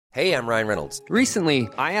Hey, I'm Ryan Reynolds. Recently,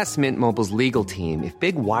 I asked Mint Mobile's legal team if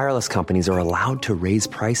big wireless companies are allowed to raise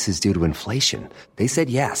prices due to inflation. They said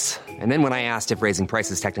yes. And then when I asked if raising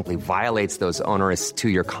prices technically violates those onerous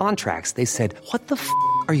two-year contracts, they said, "What the f***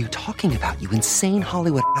 are you talking about, you insane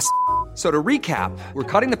Hollywood ass?" So to recap, we're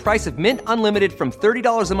cutting the price of Mint Unlimited from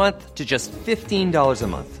 $30 a month to just $15 a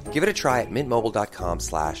month. Give it a try at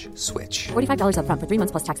mintmobile.com/switch. $45 up front for 3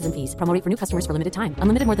 months plus taxes and fees. Promo rate for new customers for limited time.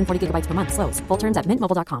 Unlimited more than 40 gigabytes per month. Slows full terms at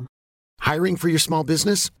mintmobile.com. Hiring for your small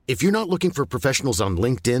business? If you're not looking for professionals on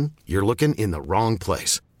LinkedIn, you're looking in the wrong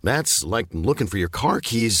place. That's like looking for your car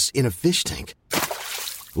keys in a fish tank.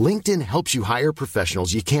 LinkedIn helps you hire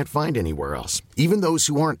professionals you can't find anywhere else, even those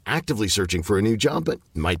who aren't actively searching for a new job but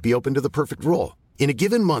might be open to the perfect role. In a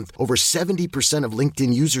given month, over 70% of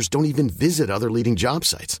LinkedIn users don't even visit other leading job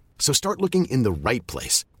sites. So start looking in the right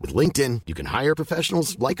place. With LinkedIn, you can hire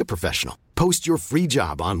professionals like a professional. Post your free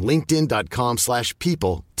job on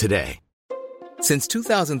linkedin.com/people today. Since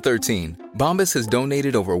 2013, Bombas has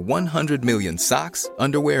donated over 100 million socks,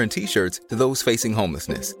 underwear, and T-shirts to those facing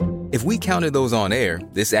homelessness. If we counted those on air,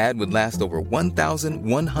 this ad would last over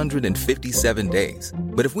 1,157 days.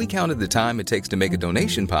 But if we counted the time it takes to make a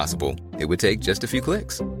donation possible, it would take just a few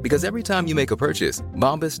clicks. Because every time you make a purchase,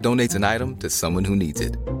 Bombas donates an item to someone who needs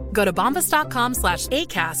it. Go to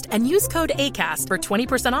bombas.com/ACAST and use code ACAST for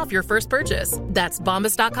 20% off your first purchase. That's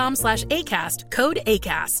bombas.com/ACAST, code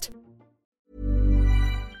ACAST.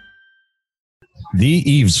 The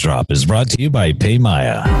Eavesdrop is brought to you by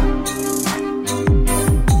PayMaya.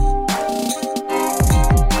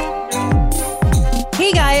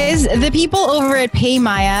 Hey guys, the people over at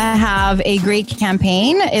PayMaya have a great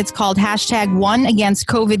campaign. It's called #One Against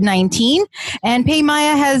COVID-19. And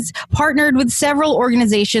PayMaya has partnered with several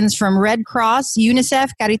organizations from Red Cross,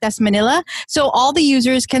 UNICEF, Caritas Manila, so all the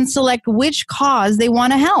users can select which cause they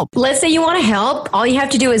want to help. Let's say you want to help. All you have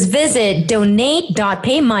to do is visit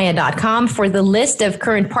donate.paymaya.com for the list of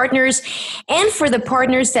current partners and for the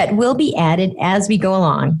partners that will be added as we go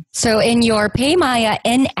along. So in your PayMaya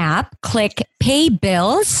in-app, click Pay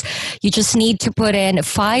Bills. You just need to put in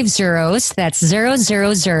 5 zeros. That's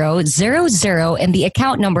 00000 and the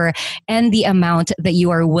account number and the amount that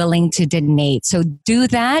you are willing to donate. So do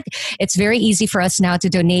that. It's very easy for us now to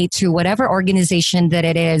donate to whatever organization that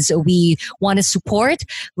it is we want to support.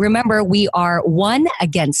 Remember, we are one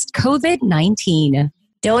against COVID-19.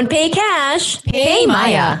 Don't pay cash. Pay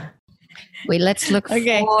Maya. Wait, let's look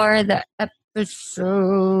for the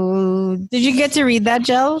episode. Did you get to read that,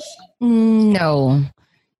 Gels? No.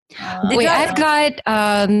 Wait, I've got,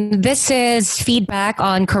 this is feedback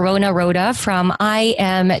on Corona Rhoda from I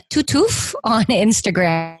Am Tutuf on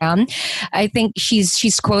Instagram. I think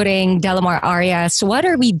she's quoting Delamar Arias. What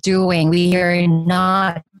are we doing? We are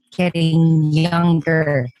not getting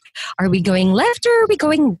younger. Are we going left or are we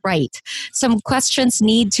going right? Some questions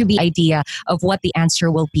need to be idea of what the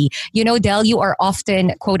answer will be. You know, Del, you are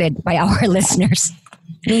often quoted by our listeners.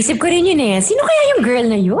 Naisip ko rin yun eh. Sino kaya yung girl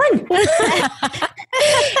na yun?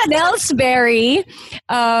 Nelsberry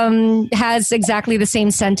has exactly the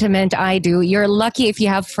same sentiment I do. You're lucky if you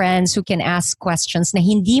have friends who can ask questions na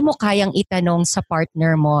hindi mo kayang itanong sa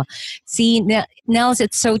partner mo. See, Nels,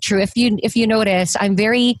 it's so true. If you notice, I'm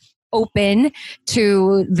very open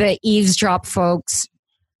to the eavesdrop folks.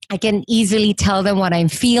 I can easily tell them what I'm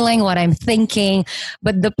feeling, what I'm thinking.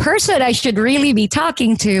 But the person I should really be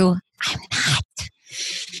talking to, I'm not.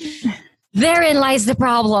 Therein lies the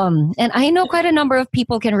problem. And I know quite a number of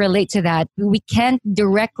people can relate to that. We can't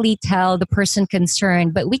directly tell the person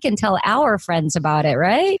concerned, but we can tell our friends about it,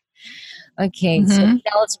 right? Okay, so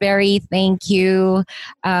Salisbury, thank you.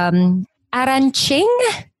 Aranching?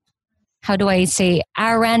 How do I say?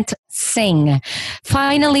 Arant Singh.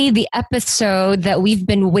 Finally, the episode that we've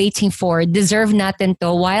been waiting for. Deserve natin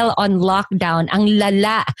to while on lockdown. Ang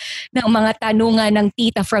lala ng mga tanungan ng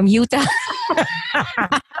tita from Utah.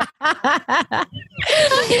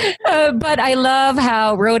 But I love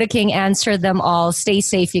how Rhoda King answered them all. Stay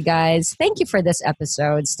safe, you guys. Thank you for this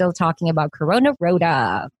episode. Still talking about Corona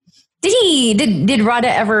Rhoda. Did Rhoda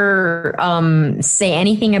ever say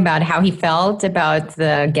anything about how he felt about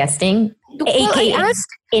the guesting? Well, AKA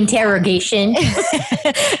interrogation.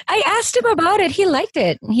 I asked him about it. He liked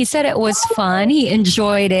it. He said it was fun. He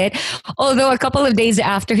enjoyed it. Although a couple of days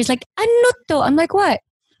after, he's like, ano to? I'm like, what?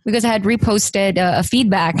 Because I had reposted a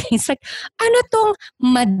feedback. He's like, ano tong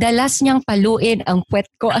madalas niyang paluin ang puwet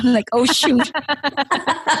ko? I'm like, oh shoot.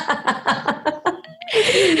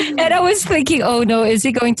 And I was thinking, oh no, is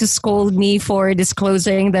he going to scold me for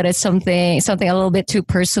disclosing that it's something a little bit too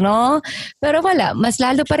personal? Pero wala, mas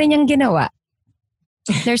lalo pa rin niyang ginawa.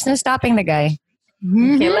 There's no stopping the guy.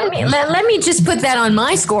 Okay, let me just put that on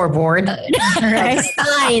my scoreboard. Right.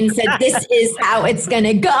 Signs that this is how it's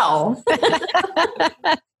gonna go.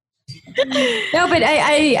 No, but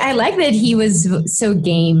I like that he was so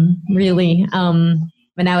game, really.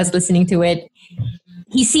 When I was listening to it,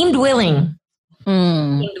 he seemed willing.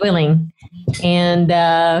 And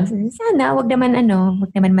sana wag naman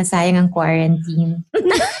masayang ang quarantine.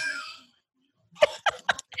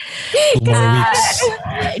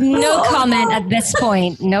 No comment at this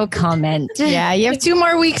point. No comment. Yeah, you have 2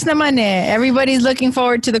 more weeks naman eh. Everybody's looking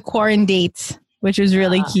forward to the quarantine dates, which was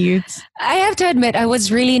really cute. I have to admit, I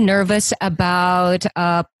was really nervous about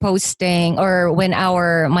posting or when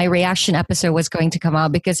my reaction episode was going to come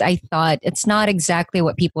out because I thought it's not exactly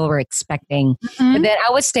what people were expecting. Mm-hmm. But then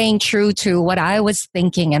I was staying true to what I was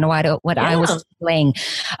thinking and what I was feeling.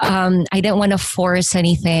 I didn't want to force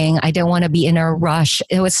anything. I didn't want to be in a rush.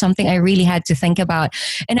 It was something I really had to think about.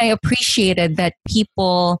 And I appreciated that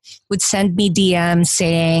people would send me DMs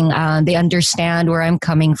saying they understand where I'm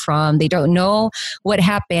coming from. They don't know what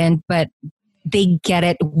happened, but they get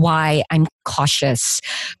it why I'm cautious.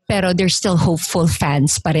 Pero they're still hopeful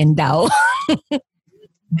fans pa rin daw.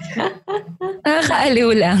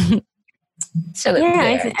 Nakakaaliw lang. So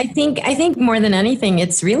yeah, I think more than anything,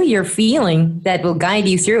 it's really your feeling that will guide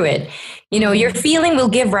you through it. You know, your feeling will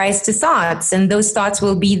give rise to thoughts, and those thoughts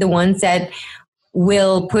will be the ones that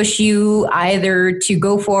will push you either to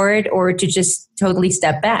go for it or to just totally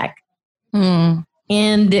step back. And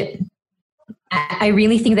I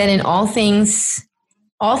really think that in all things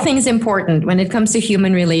important when it comes to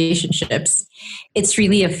human relationships, it's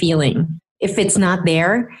really a feeling. If it's not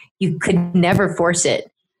there, you could never force it.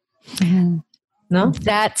 No?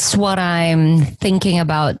 That's what I'm thinking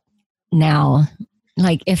about now.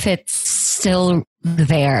 Like if it's still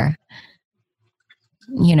there,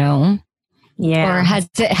 you know? Yeah. Or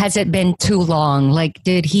has it been too long? Like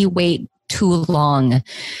did he wait too long?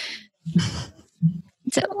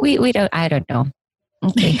 So I don't know.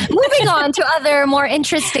 Okay. Moving on to other more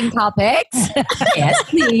interesting topics. Yes,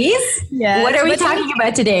 please. Yes. What are we talking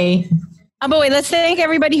about today? But wait, let's thank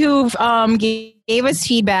everybody who gave us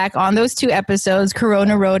feedback on those 2 episodes,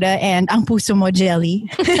 Corona Rhoda and Ang Puso Mo Jelly,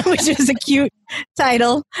 which is a cute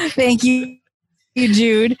title. Thank you,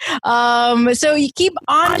 Jude. So you keep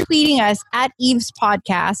on tweeting us at Eve's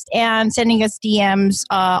Podcast and sending us DMs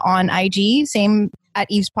on IG, same at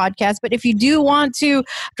Eve's Podcast. But if you do want to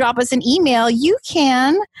drop us an email, you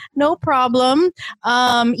can, no problem.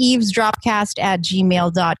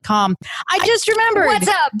 evesdropcast@gmail.com. I just remembered. What's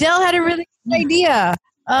up? Del had a really good idea.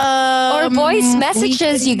 Or voice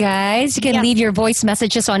messages, you guys. You can leave your voice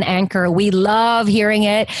messages on Anchor. We love hearing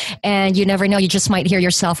it. And you never know, you just might hear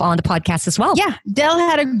yourself on the podcast as well. Yeah. Del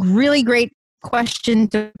had a really great question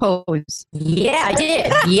to pose. Yeah, I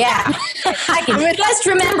did. Yeah. I can just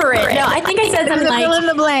remember it. No, I think I said something like fill in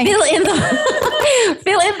the blank. Fill in the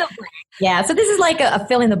blank. Yeah, so this is like a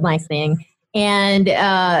fill in the blank thing. And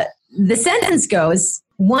the sentence goes,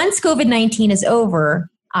 once COVID-19 is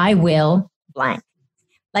over, I will blank.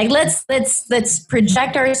 Like let's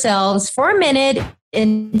project ourselves for a minute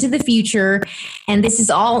into the future, and this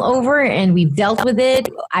is all over and we've dealt with it.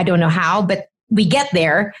 I don't know how, but we get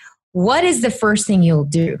there. What is the first thing you'll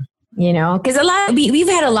do? You know, because we've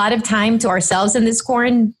had a lot of time to ourselves in this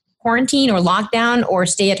quarantine or lockdown or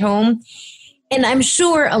stay at home. And I'm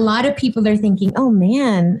sure a lot of people are thinking, oh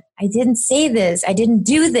man, I didn't say this. I didn't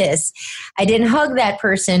do this. I didn't hug that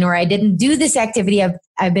person, or I didn't do this activity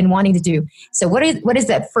I've been wanting to do. So what is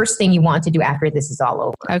that first thing you want to do after this is all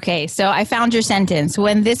over? Okay, so I found your sentence.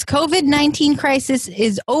 When this COVID-19 crisis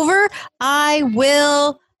is over, I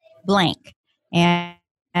will blank.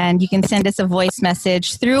 And you can send us a voice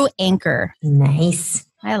message through Anchor. Nice.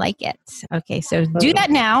 I like it. Okay, so do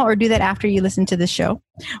that now or do that after you listen to the show.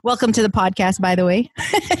 Welcome to the podcast, by the way.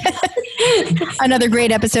 Another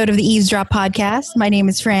great episode of the Eavesdrop Podcast. My name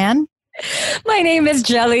is Fran. My name is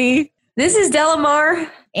Jelly. This is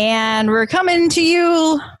Delamar. And we're coming to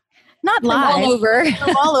you not live. All over.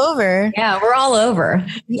 All over. Yeah, we're all over.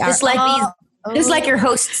 Just like your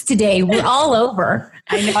hosts today. We're all over.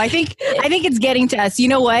 I know. I think it's getting to us. You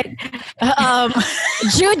know what?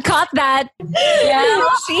 Jude caught that. Yeah.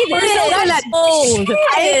 See, that's old.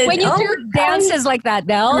 When you do dances like that,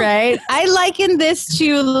 Del. Right. I liken this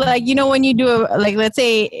to like, you know, when you do let's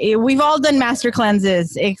say we've all done master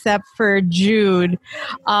cleanses except for Jude.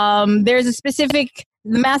 There's a specific.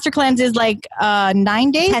 The master cleanse is like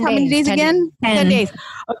 9 days. How many days again? 10 days.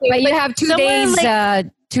 Okay, but you have 2 days.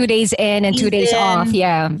 2 days in and 2 days off.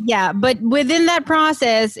 Yeah. Yeah. But within that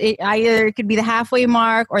process, it could be the halfway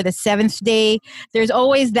mark or the 7th day. There's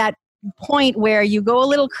always that point where you go a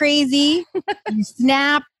little crazy, you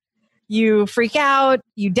snap, you freak out,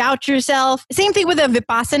 you doubt yourself. Same thing with a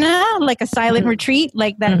Vipassana, like a silent retreat,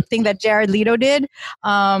 like that thing that Jared Leto did.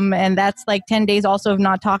 And that's like 10 days also of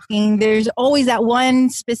not talking. There's always that one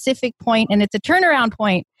specific point, and it's a turnaround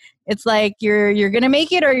point. It's like you're going to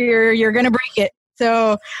make it or you're going to break it.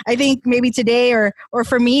 So I think maybe today or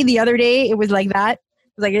for me the other day, it was like that.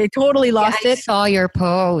 Like I totally lost it. I saw your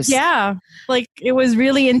post. Yeah. Like it was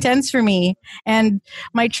really intense for me. And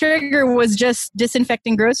my trigger was just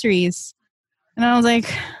disinfecting groceries. And I was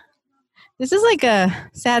like, this is like a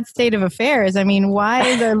sad state of affairs. I mean, why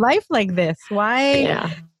is our life like this?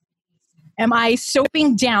 Why am I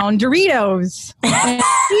soaping down Doritos? And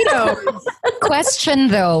Cheetos? Question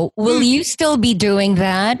though, will you still be doing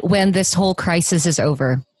that when this whole crisis is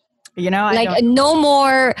over? You know, like no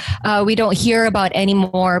more, we don't hear about any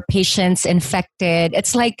more patients infected.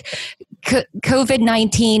 It's like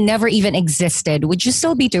COVID-19 never even existed. Would you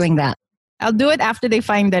still be doing that? I'll do it after they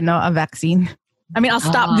find a vaccine. I mean, I'll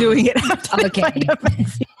stop doing it after they find a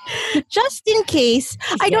vaccine. Just in case.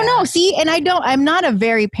 I don't know. See, and I'm not a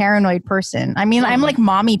very paranoid person. I mean, I'm like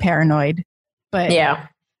mommy paranoid. But,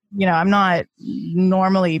 you know, I'm not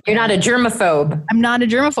normally You're not a germaphobe. I'm not a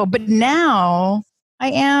germaphobe. But now I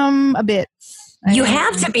am a bit. You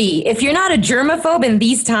have to be. If you're not a germaphobe in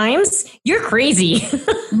these times, you're crazy.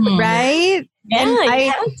 Right? Yeah, and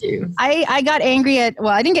you have to. I got angry I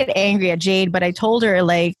didn't get angry at Jade, but I told her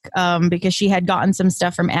because she had gotten some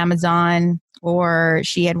stuff from Amazon, or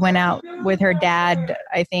she had went out with her dad,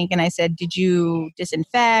 I think. And I said, did you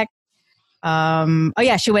disinfect?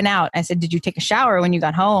 She went out. I said, did you take a shower when you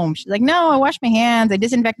got home? She's like, no, I washed my hands. I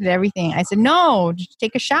disinfected everything. I said, no, just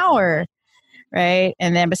take a shower. Right.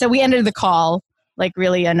 And then, so we ended the call like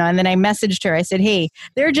really, and then I messaged her. I said, hey,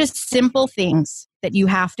 there are just simple things that you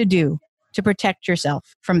have to do to protect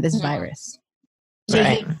yourself from this virus.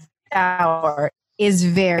 Taking a shower is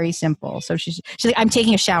very simple. So she's like, I'm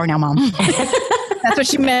taking a shower now, Mom. That's what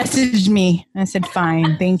she messaged me. I said,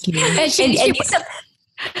 fine, thank you.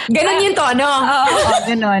 Ganon yung tono.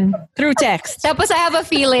 Ganon. Through text. Tapos I have a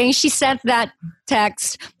feeling she sent that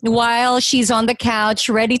text while she's on the couch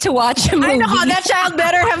ready to watch a movie. I know, that child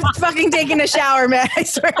better have fucking taken a shower, man. I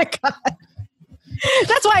swear to God.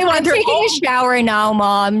 That's why I want her taking a shower now,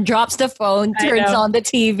 Mom. Drops the phone, turns on the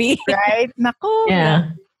TV. Right? Naku.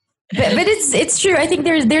 Yeah. But it's true. I think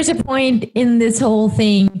there's a point in this whole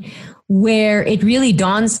thing where it really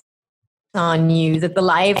dawns on you that the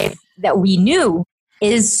life that we knew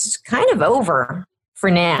is kind of over for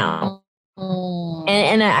now.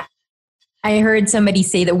 And I heard somebody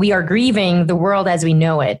say that we are grieving the world as we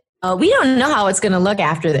know it. We don't know how it's going to look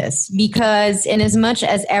after this, because in as much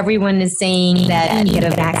as everyone is saying that you get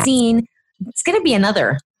a vaccine, it's going to be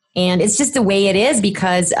another. And it's just the way it is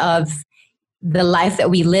because of the life that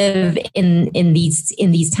we live in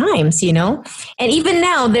these times, you know. And even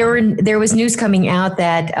now, there was news coming out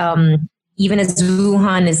that even as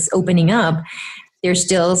Wuhan is opening up, they're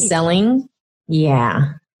still selling.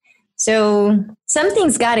 Yeah. So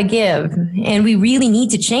something's got to give, and we really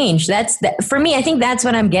need to change. For me, I think that's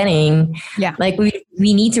what I'm getting. Yeah. Like we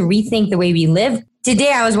need to rethink the way we live.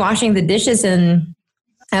 Today I was washing the dishes and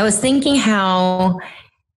I was thinking how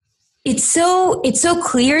it's so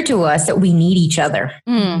clear to us that we need each other.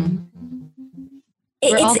 We're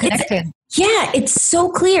all connected. It's so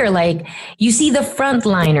clear. Like you see the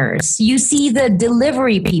frontliners, you see the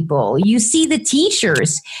delivery people, you see the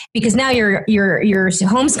teachers, because now you're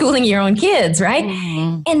homeschooling your own kids, right?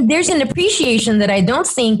 Mm-hmm. And there's an appreciation that I don't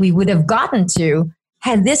think we would have gotten to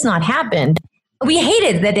had this not happened. We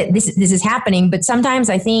hated that this is happening, but sometimes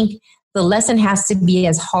I think the lesson has to be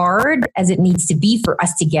as hard as it needs to be for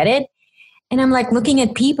us to get it. And I'm like looking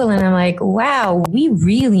at people and I'm like, wow, we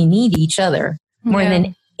really need each other more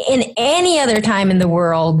than in any other time in the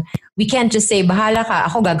world. We can't just say, bahala ka,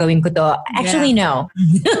 ako gagawin ko to. Actually, no.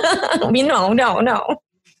 No.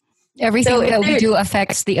 Everything that we do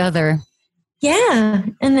affects the other. Yeah.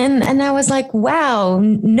 And I was like, wow,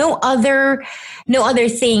 no other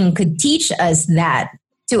thing could teach us that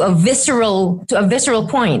to a visceral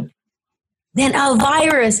point than a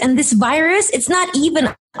virus. And this virus, it's not even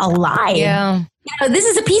alive. Yeah. You know, this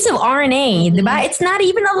is a piece of RNA. Mm-hmm. It's not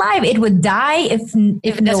even alive. It would die if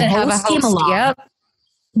it doesn't have a host came along. Yep.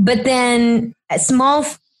 But then a small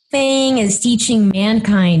thing is teaching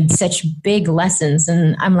mankind such big lessons.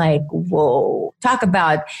 And I'm like, whoa, talk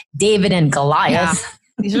about David and Goliath.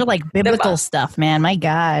 Yeah. These are like biblical stuff, man. My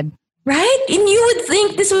God. Right? And you would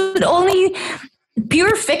think this would only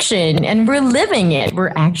pure fiction, and we're living it.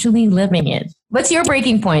 We're actually living it. What's your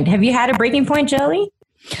breaking point? Have you had a breaking point, Jolie?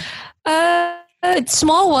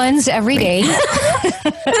 Small ones every day.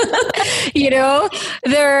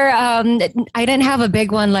 They're, I didn't have a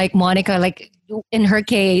big one like Monica, like in her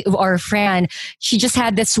case, or Fran. She just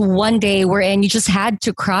had this one day wherein you just had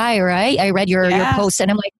to cry, right? I read your post and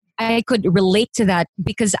I'm like, I could relate to that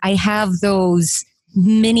because I have those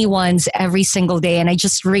mini ones every single day, and I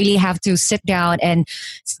just really have to sit down and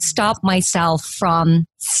stop myself from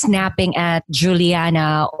snapping at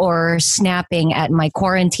Juliana or snapping at my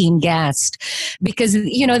quarantine guest because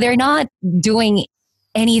they're not doing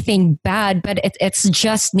anything bad, but it's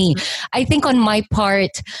just me. I think on my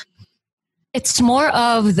part, it's more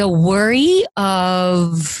of the worry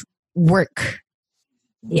of work.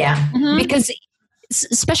 Yeah. Because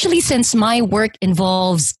especially since my work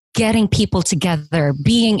involves getting people together,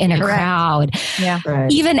 being in a crowd. Yeah.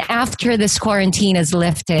 Right. Even after this quarantine is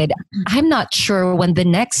lifted, I'm not sure when the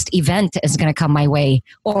next event is going to come my way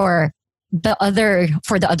or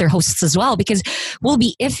for the other hosts as well, because we'll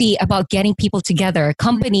be iffy about getting people together.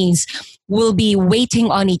 Companies will be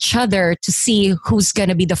waiting on each other to see who's going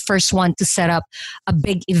to be the first one to set up a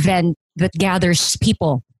big event that gathers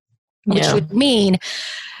people, which would mean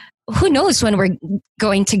who knows when we're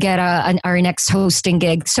going to get our next hosting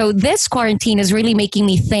gig. So this quarantine is really making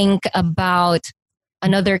me think about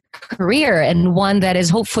another career, and one that is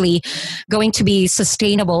hopefully going to be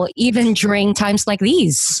sustainable even during times like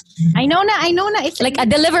these. I know. It's like a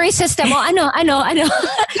delivery system. Oh, I know.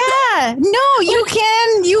 Yeah. No, you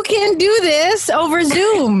can do this over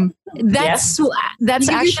Zoom. That's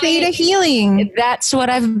actually theta healing. That's what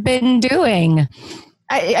I've been doing.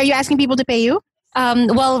 Are you asking people to pay you?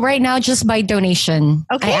 Well, right now, just by donation.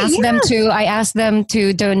 Okay, I asked them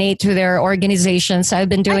to donate to their organizations. I've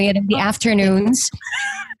been doing it in the afternoons.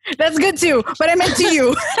 That's good too, but I meant to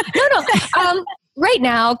you. No. Right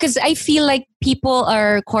now, because I feel like people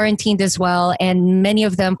are quarantined as well, and many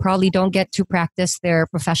of them probably don't get to practice their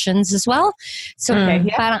professions as well. So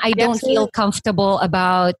parang I don't feel comfortable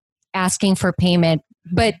about asking for payment,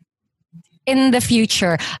 but in the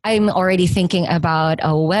future, I'm already thinking about a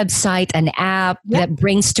website, an app that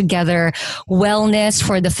brings together wellness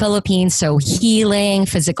for the Philippines. So healing,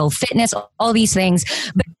 physical fitness, all these things.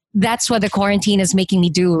 But that's what the quarantine is making me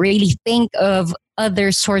do. Really think of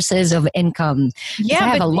other sources of income. Yeah, I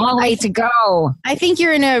have a long way to go. I think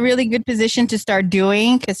you're in a really good position to start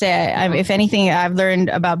doing, because if anything I've learned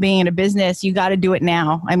about being in a business, you got to do it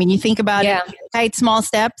now. I mean, you think about it, right, small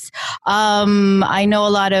steps. I know a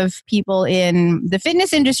lot of people in the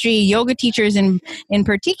fitness industry, yoga teachers in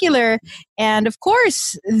particular, and of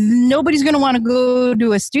course, nobody's going to want to go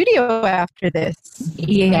to a studio after this.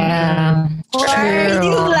 Yeah. Why are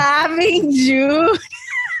you laughing, Jude?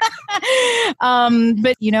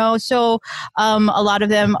 But so a lot of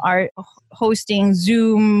them are hosting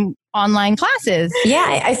Zoom online classes.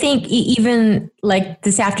 Yeah, I think even like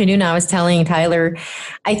this afternoon, I was telling Tyler,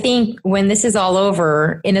 I think when this is all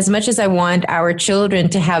over, in as much as I want our children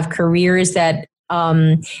to have careers that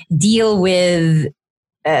deal with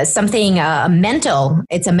something mental,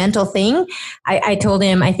 it's a mental thing. I told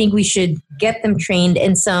him, I think we should get them trained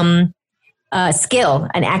in some skill,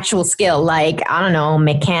 an actual skill, like, I don't know,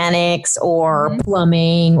 mechanics or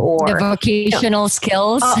plumbing or the vocational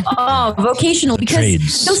skills. Vocational, because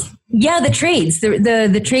trades. The trades,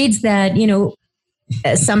 the trades that,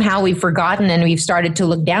 somehow we've forgotten and we've started to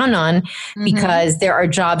look down on because there are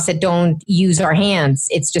jobs that don't use our hands.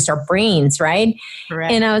 It's just our brains, right?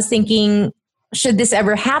 Correct. And I was thinking, should this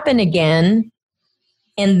ever happen again?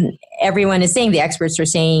 And everyone is saying, the experts are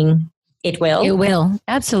saying it will. It will.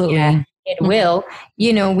 Absolutely. Yeah. It will.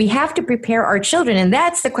 We have to prepare our children. And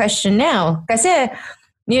that's the question now. Kasi,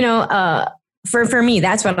 for me,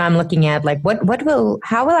 that's what I'm looking at. Like,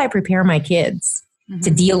 how will I prepare my kids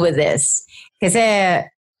to deal with this? Because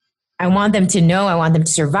I want them to know, I want them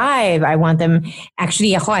to survive. I want them,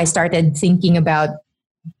 actually, I started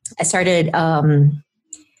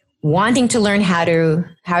wanting to learn how to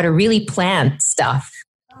really plant stuff.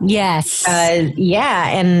 Yes.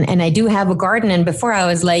 And I do have a garden. And before I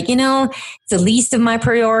was like, it's the least of my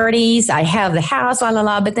priorities. I have the house, la la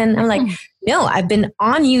la. But then I'm like, no, I've been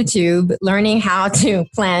on YouTube learning how to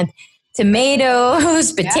plant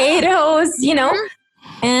tomatoes, potatoes,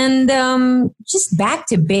 and just back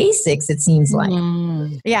to basics, it seems like.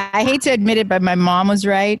 Yeah, I hate to admit it, but my mom was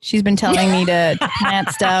right. She's been telling me to plant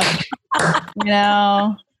stuff,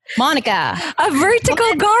 Monica, a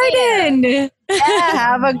vertical garden. Yeah,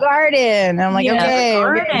 have a garden. I'm like, okay.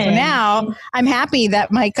 So now I'm happy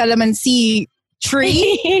that my calamansi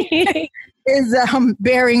tree is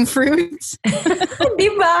bearing fruits.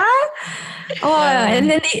 Diba? And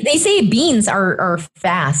then they say beans are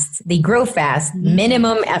fast. They grow fast.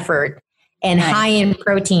 Minimum effort. and high in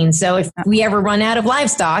protein. So if we ever run out of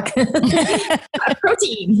livestock,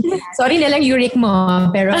 protein. Sorry na lang uric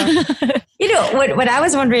mo. Pero, what I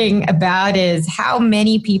was wondering about is how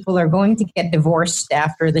many people are going to get divorced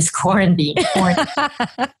after this quarantine.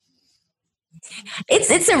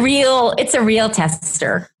 It's a real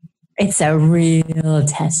tester. It's a real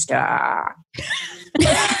tester.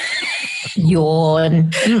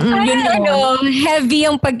 Yun. Heavy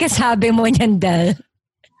ang pagkasabi mo niyan, Del.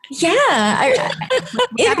 Yeah.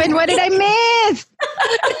 What happened? What did I miss?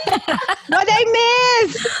 What did I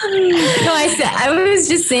miss? No, I was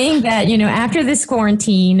just saying that, after this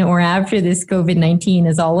quarantine or after this COVID-19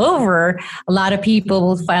 is all over, a lot of people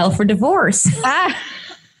will file for divorce.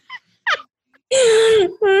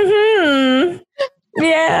 Mm-hmm.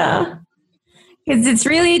 Yeah. Because it's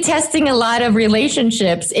really testing a lot of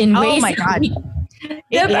relationships in ways. Oh, my God.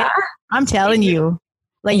 I'm telling you.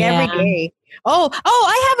 Every day. Oh,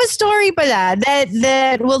 I have a story pala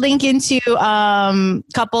that will link into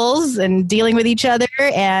couples and dealing with each other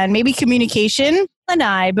and maybe communication.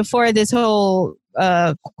 And before this whole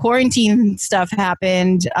quarantine stuff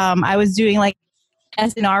happened, I was doing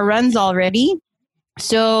SNR runs already.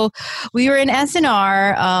 So we were in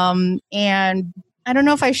SNR and I don't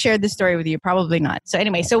know if I shared this story with you. Probably not. So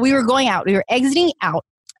anyway, so we were going out. We were exiting out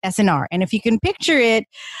SNR. And if you can picture it,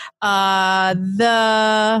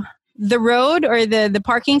 the road or the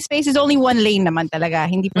parking space is only one lane naman talaga.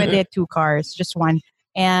 Hindi pwede two cars, just one.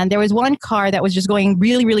 And there was one car that was just going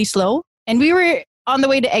really, really slow. And we were on the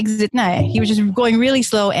way to exit na. He was just going really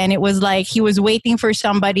slow. And it was like he was waiting for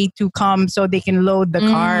somebody to come so they can load the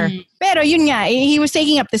car. Pero yun nga, he was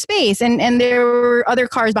taking up the space. And there were other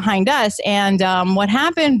cars behind us. And what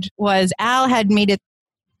happened was Al had made it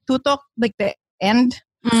tutok, like the end.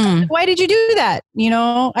 Why did you do that?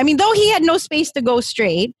 I mean, though he had no space to go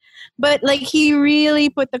straight, but he really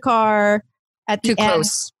put the car at too end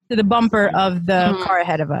close to the bumper of the car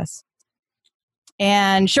ahead of us.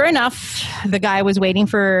 And sure enough, the guy was waiting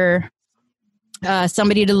for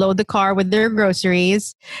somebody to load the car with their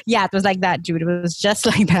groceries. Yeah, it was like that, Jude. It was just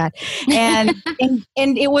like that. And and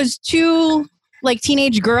it was two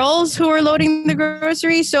teenage girls who were loading the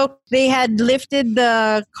groceries. So they had lifted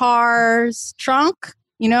the car's trunk,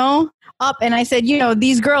 up. And I said,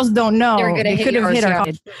 these girls don't know. They could have hit our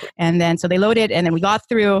car. And then, so they loaded and then we got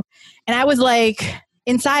through. And I was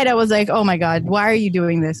inside, I was like, oh my God, why are you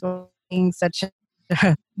doing this? Being such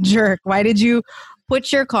a jerk. Why did you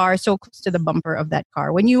put your car so close to the bumper of that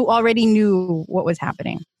car when you already knew what was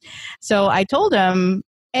happening? So I told him,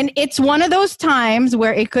 and it's one of those times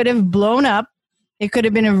where it could have blown up. It could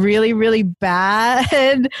have been a really, really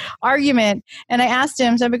bad argument. And I asked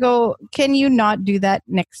him, so I go, can you not do that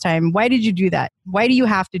next time? Why did you do that? Why do you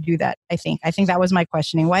have to do that? I think that was my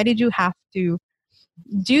questioning. Why did you have to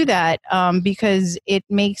do that? Because it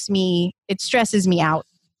stresses me out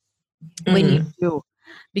when you do.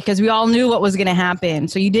 Because we all knew what was going to happen.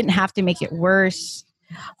 So you didn't have to make it worse.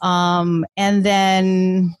 And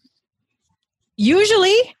then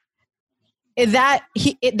usually that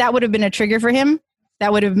would have been a trigger for him.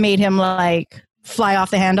 That would have made him fly off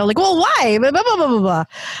the handle. Well, why? Blah, blah, blah, blah, blah.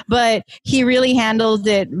 But he really handled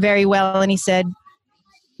it very well. And he said,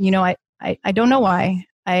 I don't know why.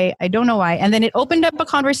 I don't know why. And then it opened up a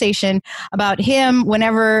conversation about him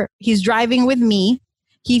whenever he's driving with me.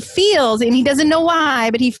 He feels, and he doesn't know why,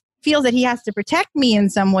 but he feels that he has to protect me in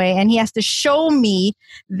some way. And he has to show me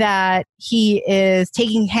that he is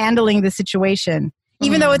handling the situation.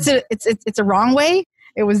 Even though it's a wrong way.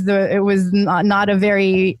 It was not a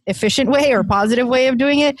very efficient way or positive way of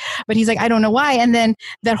doing it. But he's like, I don't know why. And then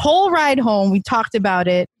that whole ride home, we talked about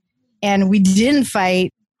it and we didn't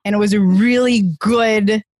fight. And it was a really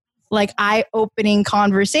good, eye-opening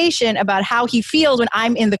conversation about how he feels when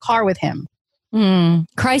I'm in the car with him.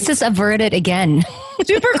 Crisis averted again.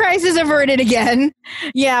 Super crisis averted again.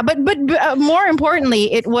 Yeah, but more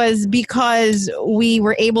importantly, it was because we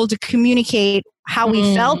were able to communicate how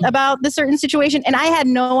we felt about the certain situation. And I had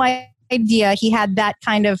no idea he had that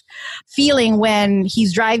kind of feeling when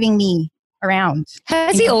he's driving me around.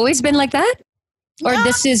 Has he always been like that? Or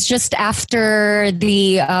this is just after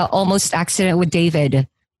the almost accident with David?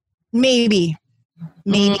 Maybe.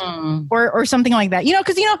 Or something like that.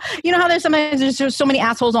 Because you know how there's just so many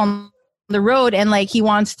assholes on the road and he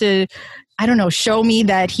wants to, I don't know, show me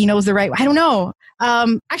that he knows the right way. I don't know.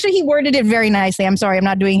 Actually, he worded it very nicely. I'm sorry, I'm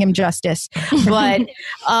not doing him justice. But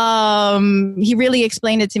he really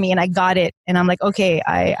explained it to me and I got it. And I'm like, okay,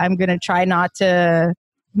 I'm going to try not to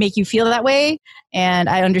make you feel that way. And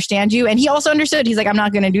I understand you. And he also understood. He's like, I'm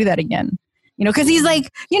not going to do that again. Because he's like,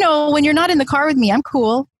 when you're not in the car with me, I'm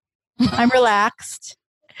cool. I'm relaxed.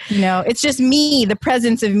 It's just me, the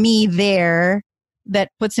presence of me there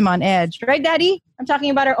that puts him on edge. Right, Daddy? I'm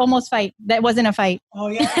talking about our almost fight. That wasn't a fight. Oh,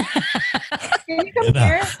 yeah. Can you come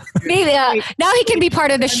here? Maybe, now he can be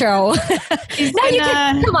part of the show. Now you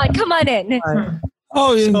can come on in.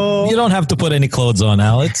 Oh, you don't have to put any clothes on,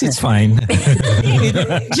 Al. It's fine.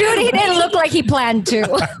 Judy didn't look like he planned to.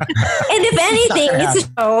 And if anything, it's a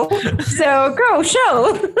show. So go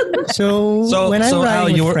show. So when I'm Al,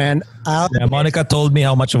 riding with a friend, Monica told me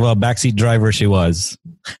how much of a backseat driver she was.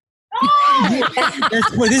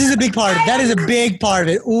 This is a big part of it. That is a big part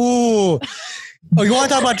of it. Ooh. Oh, you want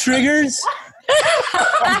to talk about triggers?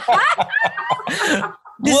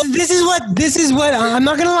 This is what I'm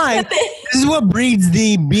not gonna lie. This is what breeds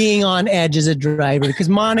the being on edge as a driver, because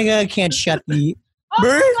Monica can't shut the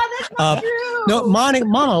bird up. No,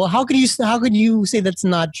 Mama, how could you say that's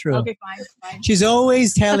not true? Okay, fine. She's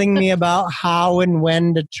always telling me about how and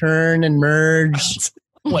when to turn and merge,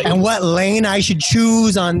 and what lane I should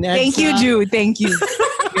choose on that. Thank you, Jude. Thank you.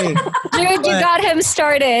 Okay. Jude, you got him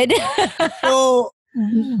started.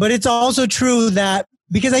 But it's also true that,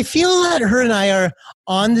 because I feel that her and I are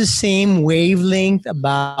on the same wavelength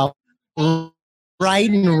about right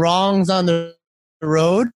and wrongs on the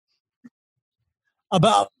road,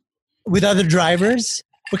 about with other drivers.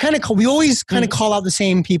 We always kind of call out the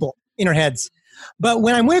same people in our heads. But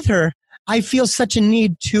when I'm with her, I feel such a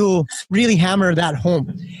need to really hammer that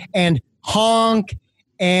home and honk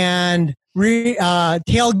and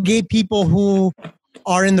tailgate people who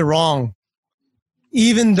are in the wrong.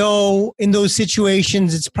 Even though in those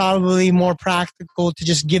situations, it's probably more practical to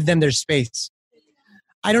just give them their space.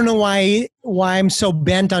 I don't know why I'm so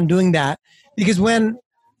bent on doing that, because when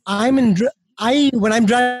I'm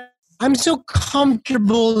driving, I'm so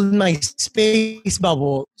comfortable in my space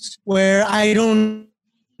bubbles where I don't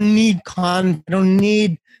need I don't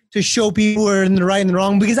need to show people who are in the right and the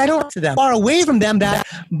wrong, because I don't get to them. Far away from them that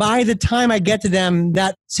by the time I get to them,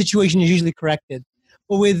 that situation is usually corrected.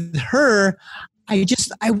 But with her, I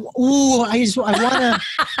want to.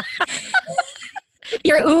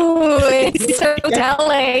 Your it's so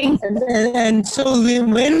telling. And so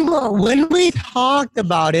when we talked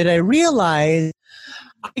about it, I realized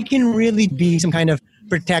I can really be some kind of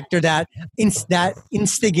protector that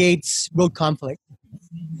instigates road conflict,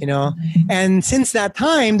 And since that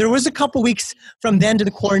time, there was a couple weeks from then to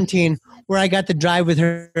the quarantine where I got to drive with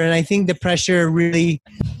her, and I think the pressure really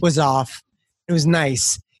was off. It was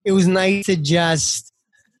nice. It was nice to just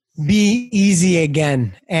be easy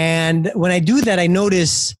again. And when I do that, I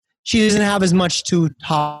notice she doesn't have as much to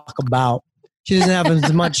talk about. She doesn't have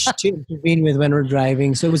as much to intervene with when we're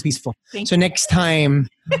driving. So it was peaceful. So next time,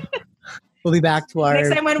 we'll be back to our...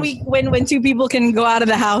 Next time when two people can go out of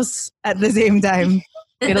the house at the same time,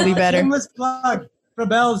 it'll be better. Shameless plug.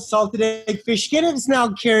 Probell's salted egg fish skin is now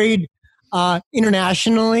carried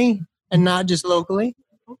internationally and not just locally.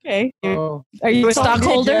 Okay. Are you a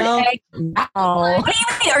stockholder? What do you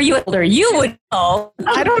mean, are you a holder? You would know.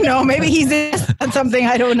 I don't know. Maybe he's on something.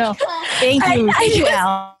 I don't know. Thank you. Thank you,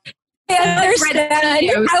 Al. I understand.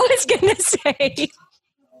 I was going to say.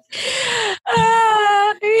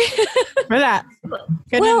 For that.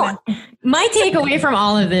 My takeaway from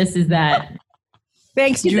all of this is that...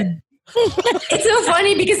 Thanks, Jude. It's so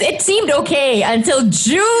funny because it seemed okay until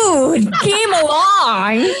Jude came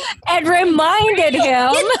along and reminded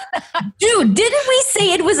him. Jude, didn't we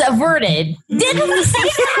say it was averted? Didn't we say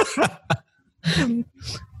that?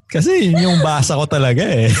 Kasi yun yung basa ko talaga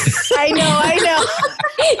eh. I know.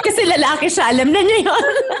 Kasi lalaki siya, alam na niya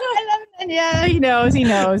yun. Yeah, he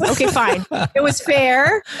knows. Okay, fine. It was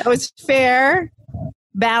fair.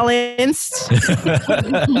 Balanced.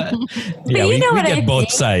 Yeah, we get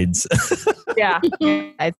both sides. Yeah.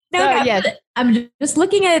 Yes. I'm just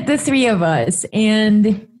looking at the three of us,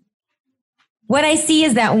 and what I see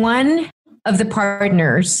is that one of the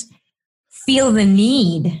partners feel the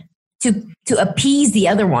need to appease the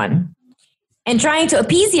other one, and trying to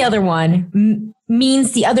appease the other one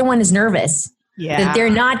means the other one is nervous. Yeah. That they're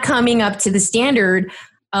not coming up to the standard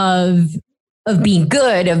of being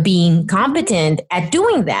good, of being competent at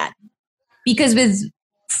doing that. Because with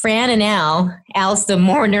Fran and Al's the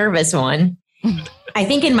more nervous one. I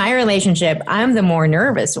think in my relationship, I'm the more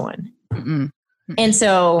nervous one. And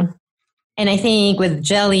I think with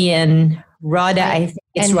Jelly and Rhoda, I think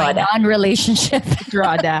it's and Rhoda. My non-relationship.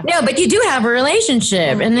 Rhoda. No, but you do have a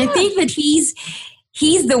relationship. And I think that he's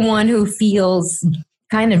the one who feels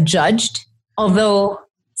kind of judged, although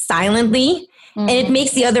silently. And it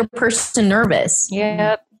makes the other person nervous.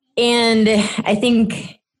 Yep. And I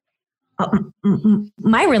think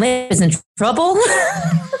my relationship is in trouble.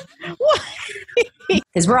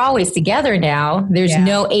 because we're always together now. There's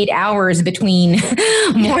no 8 hours between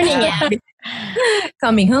morning and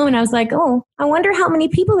coming home. And I was like, oh, I wonder how many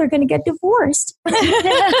people are going to get divorced.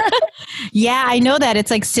 Yeah, I know that.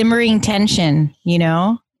 It's like simmering tension, you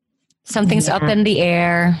know? Something's up in the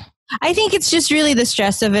air. I think it's just really the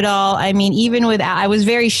stress of it all. I mean, even with Al, I was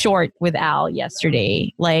very short with Al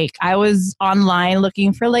yesterday. Like, I was online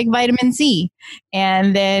looking for like vitamin C.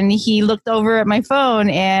 And then he looked over at my phone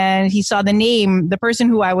and he saw the name, the person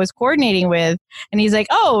who I was coordinating with. And he's like,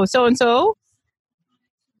 oh, so-and-so.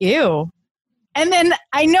 Ew. And then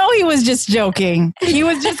I know he was just joking. He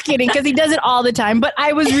was just kidding because he does it all the time. But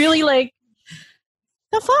I was really like,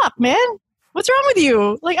 the fuck, man? What's wrong with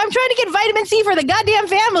you? Like, I'm trying to get vitamin C for the goddamn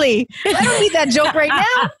family. I don't need that joke right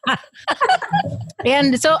now.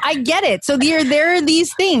 And so I get it. So there are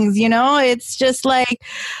these things, you know, it's just like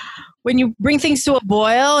when you bring things to a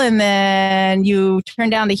boil and then you turn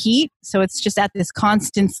down the heat. So it's just at this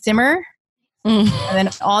constant simmer. And then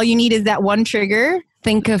all you need is that one trigger.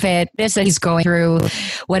 Think of it as he's going through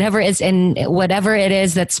whatever it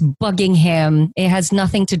is that's bugging him. It has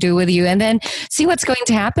nothing to do with you. And then see what's going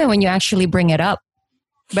to happen when you actually bring it up.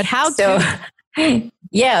 But how so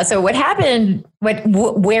what happened,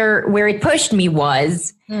 where it pushed me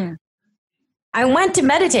was I went to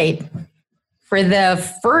meditate for the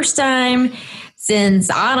first time since,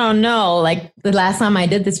 I don't know, like the last time I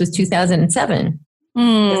did this was 2007.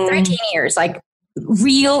 13 years, like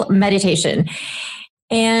real meditation.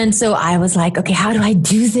 And so I was like, okay, how do I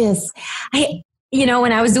do this?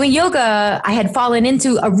 When I was doing yoga, I had fallen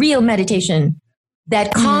into a real meditation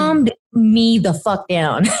that calmed me the fuck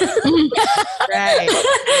down.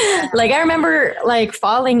 Right. Like I remember like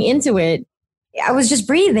falling into it. I was just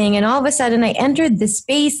breathing and all of a sudden I entered this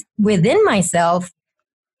space within myself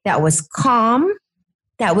that was calm,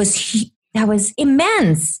 that was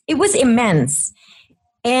immense. It was immense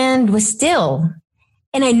and was still.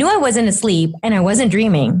 And I knew I wasn't asleep and I wasn't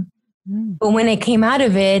dreaming. But when I came out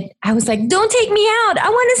of it, I was like, don't take me out. I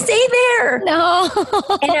want to stay there. No.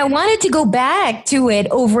 And I wanted to go back to it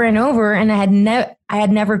over and over. And I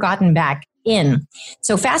had never gotten back in.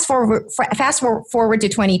 So fast forward to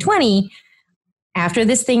 2020, after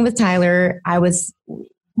this thing with Tyler, I was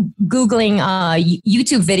Googling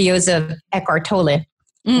YouTube videos of Eckhart Tolle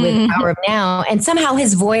with Power of Now. And somehow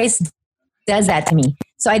his voice does that to me.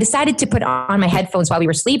 So I decided to put on my headphones while we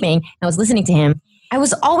were sleeping. And I was listening to him. I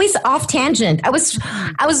was always off tangent. I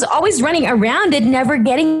was always running around it, never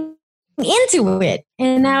getting into it.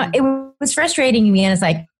 And now it was frustrating me. And it's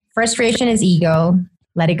like, frustration is ego.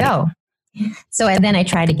 Let it go. So and then I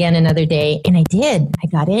tried again another day. And I did. I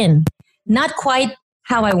got in. Not quite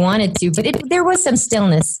how I wanted to, but there was some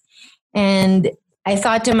stillness. And I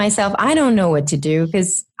thought to myself, I don't know what to do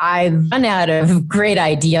because I've run out of great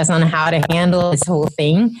ideas on how to handle this whole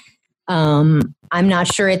thing. I'm not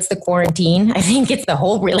sure it's the quarantine. I think it's the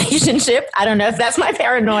whole relationship. I don't know if that's my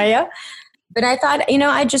paranoia. But I thought,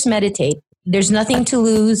 I just meditate. There's nothing to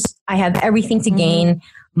lose. I have everything to gain.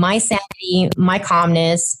 My sanity, my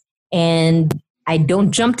calmness, and I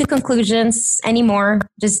don't jump to conclusions anymore.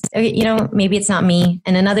 Just, maybe it's not me.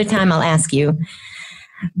 And another time I'll ask you.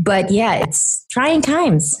 But yeah, it's trying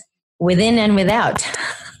times within and without.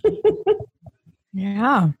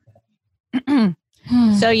 Yeah.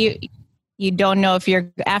 So you don't know if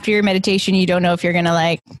after your meditation, you don't know if you're going to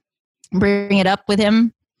like bring it up with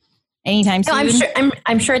him anytime soon?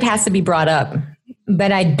 I'm sure it has to be brought up,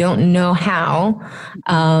 but I don't know how.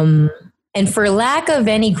 And for lack of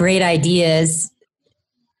any great ideas,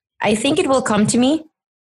 I think it will come to me.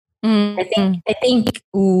 I think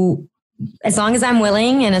as long as I'm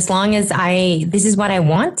willing and as long as this is what I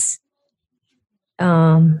want.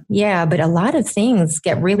 But a lot of things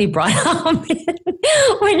get really brought up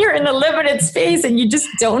when you're in a limited space and you just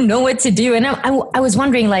don't know what to do. And I was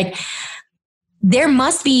wondering, like, there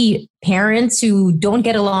must be parents who don't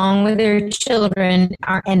get along with their children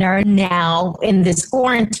and are now in this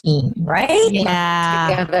quarantine, right? Yeah.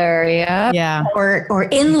 Together, yeah. Or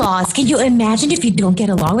in-laws. Can you imagine if you don't get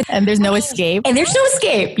along with them? And there's no escape. And there's no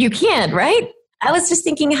escape. You can't, right? I was just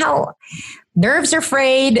thinking how nerves are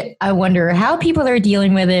frayed. I wonder how people are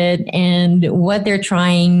dealing with it and what they're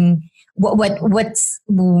trying, what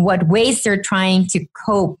ways they're trying to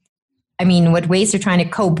cope. I mean, what ways they're trying to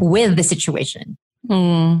cope with the situation.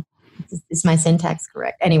 Is my syntax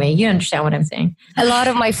correct? Anyway, you understand what I'm saying. A lot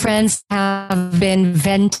of my friends have been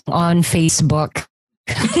venting on Facebook.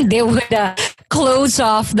 They would close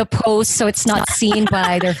off the post so it's not seen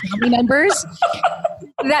by their family members.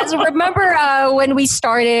 Remember when we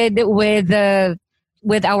started with the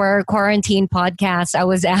with our quarantine podcast, I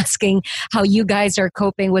was asking how you guys are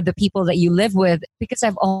coping with the people that you live with, because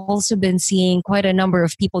I've also been seeing quite a number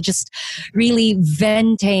of people just really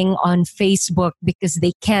venting on Facebook because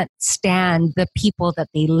they can't stand the people that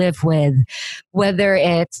they live with, whether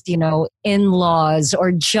it's, in-laws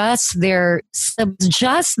or just their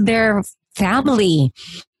family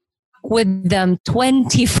with them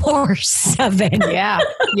 24/7.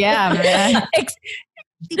 Yeah, man.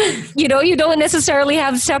 You don't necessarily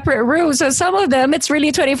have separate rooms. So some of them, it's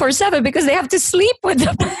really 24/7 because they have to sleep with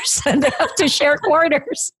the person. They have to share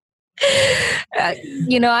quarters.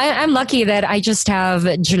 I'm lucky that I just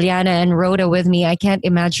have Juliana and Rhoda with me. I can't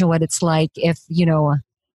imagine what it's like if,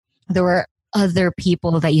 there were other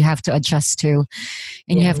people that you have to adjust to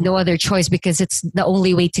and you have no other choice because it's the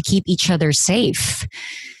only way to keep each other safe.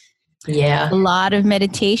 Yeah. A lot of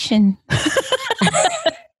meditation.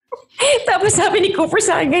 Tapos sabi ni Cooper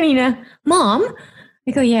sa akin kanina, Mom,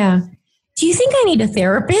 I go, yeah. Do you think I need a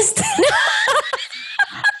therapist?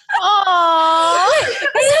 Aww.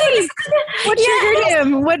 What triggered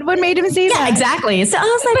him? What made him say that? Yeah, exactly. So I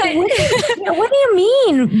was like, what do you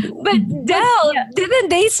mean? But Del, didn't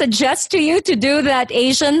they suggest to you to do that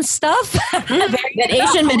Asian stuff? That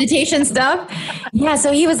Asian meditation stuff? Yeah,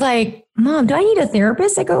 so he was like, Mom, do I need a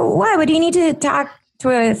therapist? I go, why? What do you need to talk to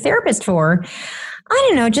a therapist for? I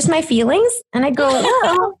don't know, just my feelings. And I go,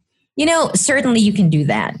 well, certainly you can do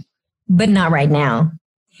that, but not right now.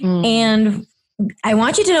 And I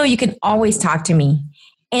want you to know you can always talk to me.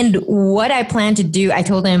 And what I plan to do, I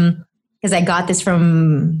told him, because I got this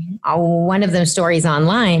from one of those stories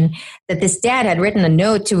online, that this dad had written a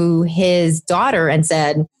note to his daughter and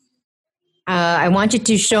said, I want you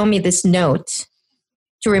to show me this note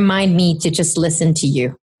to remind me to just listen to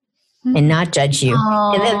you and not judge you.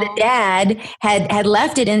 Aww. And then the dad had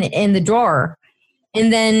left it in the drawer.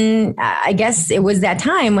 And then I guess it was that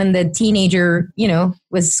time when the teenager,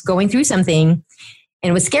 was going through something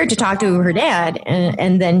and was scared to talk to her dad.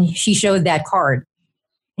 And then she showed that card.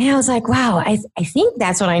 And I was like, wow, I think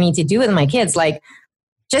that's what I need to do with my kids. Like,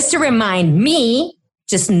 just to remind me,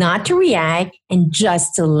 just not to react and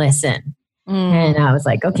just to listen. And I was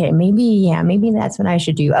like, okay, maybe that's what I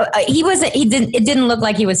should do. It didn't look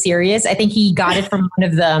like he was serious. I think he got it from one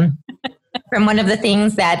of the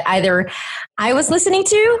things that either I was listening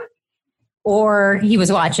to or he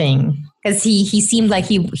was watching, because he seemed like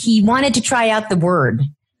he wanted to try out the word.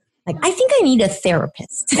 Like, I think I need a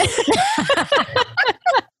therapist.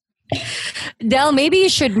 Del, maybe you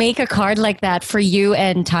should make a card like that for you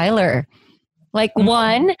and Tyler. Like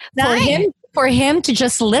one for him to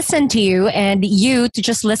just listen to you and you to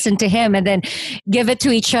just listen to him, and then give it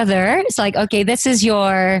to each other. It's like, okay, this is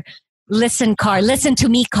your listen to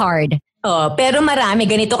me card. Oh, pero marami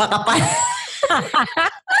ganito kakapal.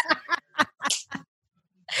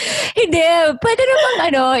 Hindi, pwede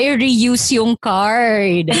naman i-reuse yung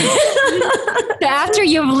card. So after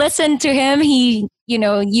you've listened to him,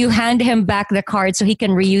 you hand him back the card so he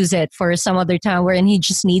can reuse it for some other time wherein he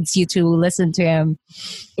just needs you to listen to him.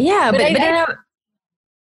 Yeah, but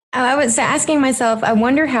I was asking myself, I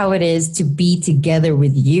wonder how it is to be together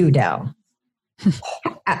with you, Del.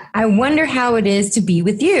 I wonder how it is to be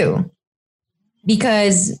with you,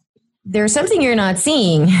 because there's something you're not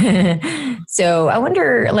seeing. So I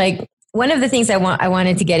wonder, like, one of the things I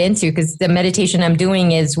wanted to get into, because the meditation I'm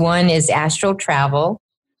doing one is astral travel.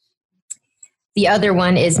 The other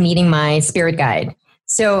one is meeting my spirit guide.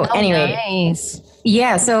 So anyway, nice.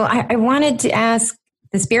 Yeah. So I wanted to ask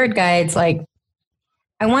the spirit guides, like,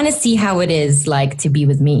 I want to see how it is like to be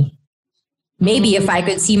with me. Maybe if I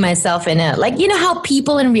could see myself in how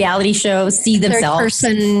people in reality shows see themselves.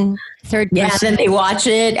 Third person. Yeah, then they watch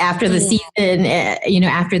it after the season,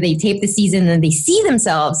 after they tape the season, and they see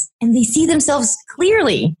themselves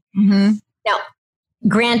clearly. Mm-hmm. Now,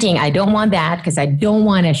 granting, I don't want that, because I don't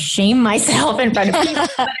want to shame myself in front of people.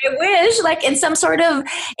 But I wish, like, in some sort of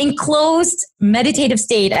enclosed meditative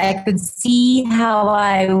state, I could see how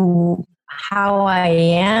I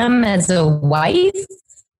am as a wife.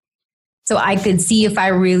 So I could see if I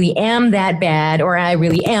really am that bad or I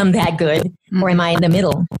really am that good, or am I in the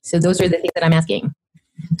middle? So those are the things that I'm asking.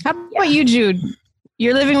 How about you, Jude?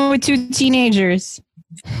 You're living with two teenagers.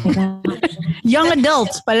 Young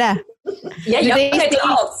adults pala. Yeah, young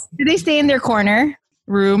adults. Do they stay in their corner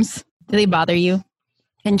rooms? Do they bother you?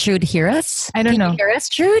 Can Jude hear us? I don't know. Can you hear us,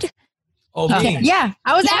 Jude? Oh, me? Yeah,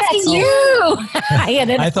 I was asking you.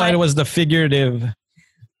 I thought it was the figurative.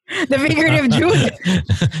 The figurative Jude. No.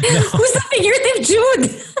 Who's the figurative Jude?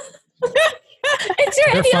 Is there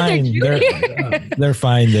any other Jude here? They're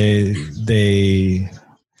fine. They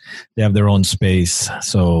have their own space.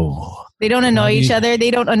 So They don't annoy each other.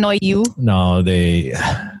 They don't annoy you. No, they.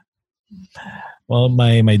 Well,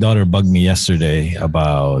 my daughter bugged me yesterday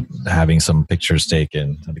about having some pictures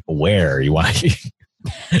taken. I'm like, where you want?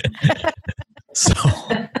 So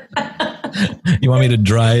you want me to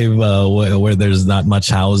drive where there's not much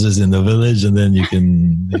houses in the village, and then you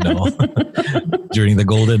can, during the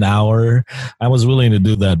golden hour. I was willing to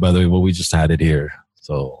do that, by the way, but we just had it here.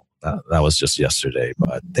 So that was just yesterday.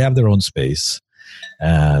 But they have their own space,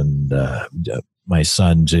 and my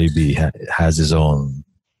son JB has his own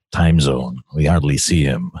time zone. We hardly see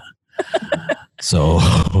him. So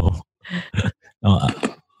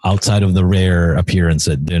outside of the rare appearance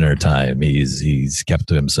at dinner time, he's kept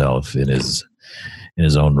to himself in his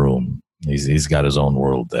own room. He's got his own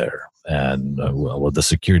world there, and the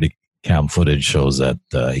security cam footage shows that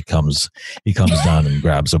he comes down and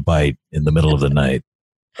grabs a bite in the middle of the night,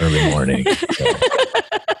 early morning. So.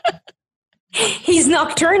 He's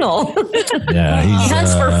nocturnal. Yeah, he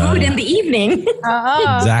hunts for food in the evening.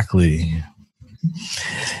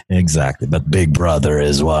 Exactly. But Big Brother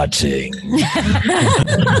is watching.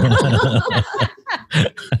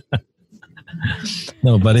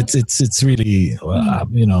 No, but it's really,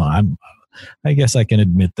 I guess I can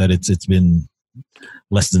admit that it's been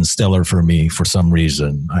less than stellar for me for some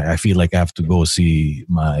reason. I feel like I have to go see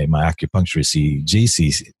my acupuncturist, see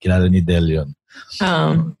JC, kilala ni Del yun.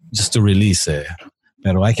 Just to release it.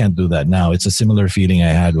 Pero I can't do that now. It's a similar feeling I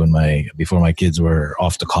had before my kids were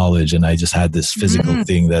off to college, and I just had this physical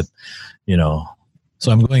thing that,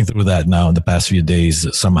 so I'm going through that now in the past few days.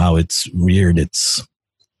 Somehow it's reared its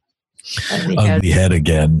ugly head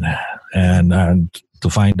again. And to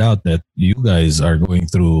find out that you guys are going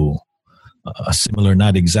through a similar,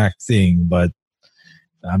 not exact thing, but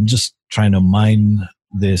I'm just trying to mine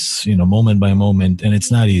this, moment by moment, and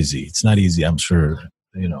it's not easy. It's not easy, I'm sure.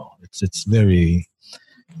 It's very,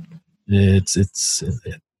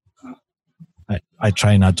 I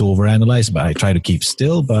try not to overanalyze, but I try to keep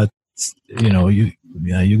still, but you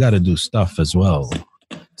got to do stuff as well.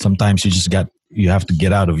 Sometimes you have to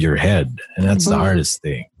get out of your head, and that's the hardest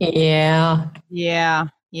thing. Yeah,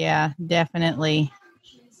 definitely.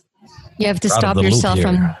 You have to stop yourself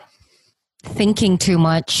from thinking too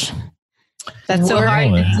much. That's so hard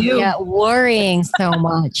to do. Yeah, worrying so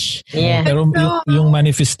much. Yeah. Pero yung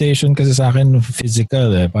manifestation kasi sa akin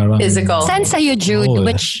physical eh. Parang, physical. Saan sa'yo, Jude?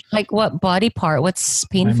 Which, what body part? What's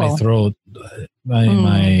painful? My throat. My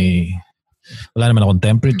wala naman akong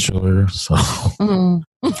temperature. So. No,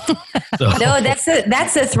 that's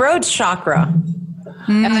the throat chakra.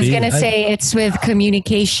 I was going to say it's with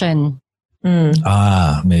communication.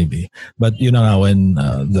 Maybe. But when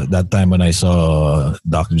that time when I saw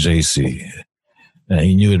Dr. JC,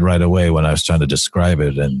 he knew it right away when I was trying to describe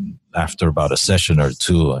it. And after about a session or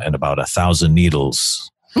two and about 1,000 needles,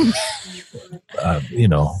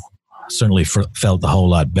 certainly felt a whole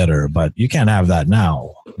lot better. But you can't have that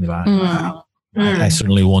now. I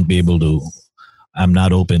certainly won't be able to. I'm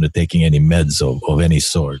not open to taking any meds of any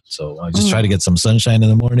sort. So I just try to get some sunshine in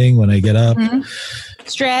the morning when I get up.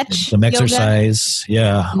 Stretch. Some exercise.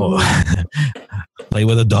 Yoga. Yeah. Play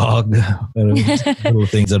with a dog. Little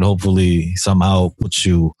things that hopefully somehow puts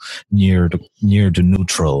you near to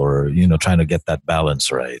neutral, or, trying to get that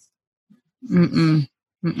balance right.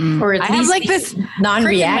 Or at least I have like this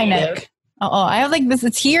non-reactive. I have like this.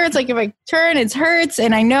 It's here. It's like if I turn, it hurts.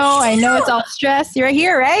 And I know it's all stress. You're right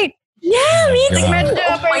here, right? Yeah, me too.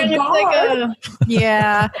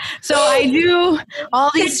 Yeah. So I do all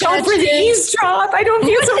these stretches. For the eavesdrop. I don't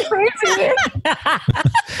feel so crazy.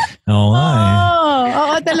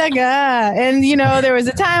 Oh, talaga. And there was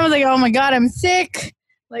a time I was like, oh my God, I'm sick.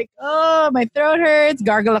 Like, oh, my throat hurts.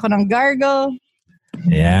 Gargle ako ng gargle.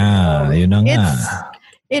 Yeah, yun na nga.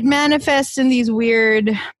 It manifests in these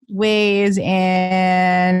weird ways,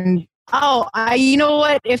 and you know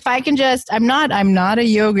what? If I can just, I'm not a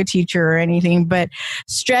yoga teacher or anything, but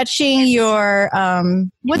stretching your,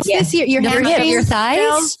 what's this here? Your hamstrings, your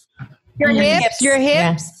thighs, your hips.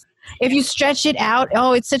 Yes. If you stretch it out,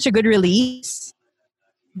 it's such a good release.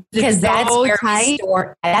 Because that's where we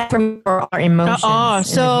store, that's from our emotions.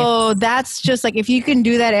 So that's just like, if you can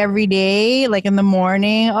do that every day, like in the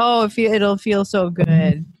morning, it'll feel so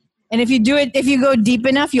good. And if you go deep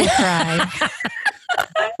enough, you'll cry.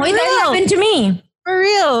 Wait, that happened to me. For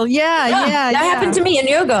real. Yeah. That happened to me in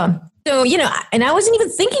yoga. So, and I wasn't even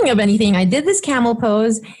thinking of anything. I did this camel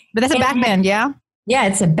pose. But that's a back bend, yeah? Yeah,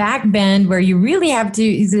 it's a back bend where you really have to,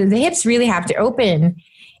 the hips really have to open.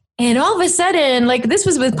 And all of a sudden, like this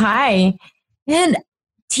was with Pi, and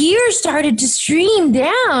tears started to stream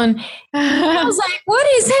down. I was like, what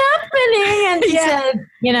is happening? And he said,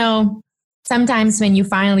 sometimes when you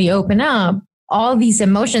finally open up, all these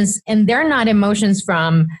emotions, and they're not emotions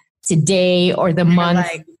from today or the month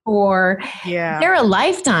or they're a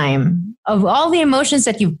lifetime of all the emotions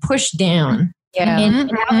that you've pushed down. Yeah.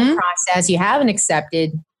 And you haven't processed, you haven't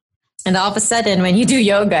accepted. And all of a sudden, when you do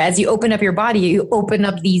yoga, as you open up your body, you open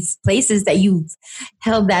up these places that you've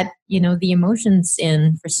held that, the emotions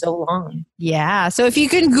in for so long. Yeah. So if you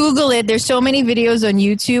can Google it, there's so many videos on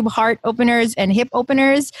YouTube, heart openers and hip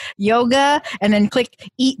openers, yoga, and then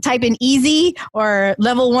type in easy or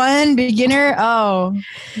level 1 beginner. Oh,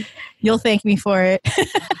 you'll thank me for it.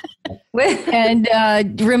 And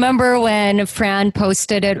remember when Fran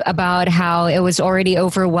posted it about how it was already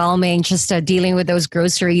overwhelming just dealing with those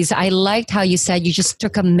groceries? I liked how you said you just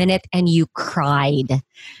took a minute and you cried.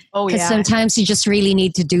 Oh, yeah. Because sometimes you just really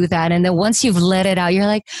need to do that. And then once you've let it out, you're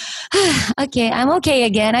like, okay, I'm okay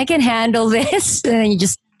again. I can handle this. And then you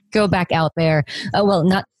just go back out there. Well,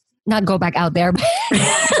 not go back out there.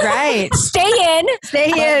 Right. Stay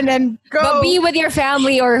in and go. But be with your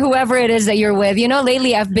family or whoever it is that you're with.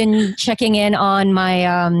 Lately I've been checking in on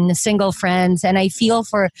my single friends, and I feel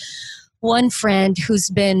for one friend who's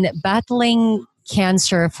been battling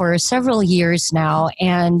cancer for several years now,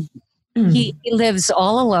 and he lives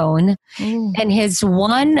all alone. And his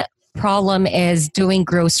one problem is doing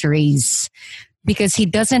groceries because he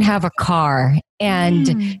doesn't have a car,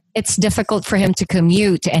 and it's difficult for him to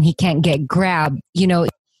commute, and he can't get Grab,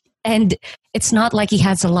 and it's not like he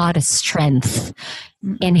has a lot of strength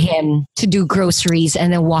in him to do groceries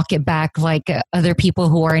and then walk it back like other people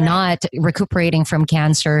who are not recuperating from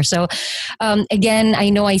cancer. So again, I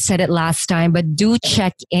know I said it last time, but do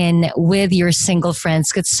check in with your single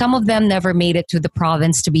friends, because some of them never made it to the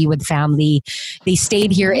province to be with family. They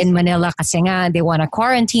stayed here in Manila kasi nga they want to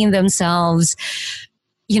quarantine themselves.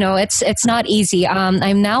 It's not easy.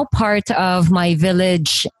 I'm now part of my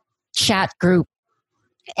village chat group.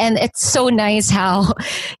 And it's so nice how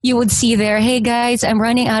you would see there, hey guys, I'm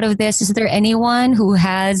running out of this. Is there anyone who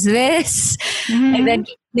has this? And then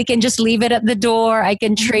they can just leave it at the door. I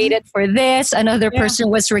can trade it for this. Another person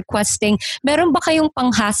was requesting, meron ba kayong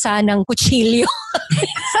panghasa ng kutsilyo?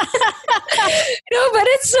 No, but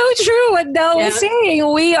it's so true what Del was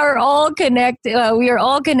saying. We are all connected.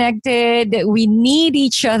 We need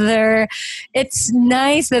each other. It's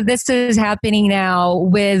nice that this is happening now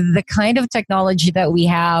with the kind of technology that we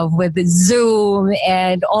have with Zoom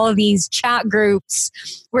and all these chat groups.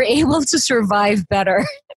 We're able to survive better.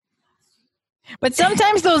 But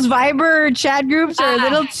sometimes those Viber chat groups are a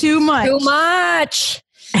little too much. Too much.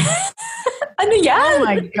 Oh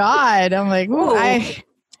my God. I'm like,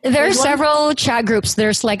 there are several chat groups.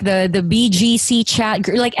 There's like the BGC chat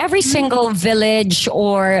group. Like every single village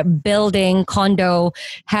or building, condo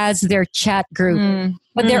has their chat group.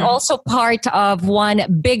 But they're also part of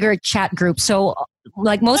one bigger chat group. So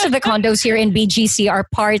like most of the condos here in BGC are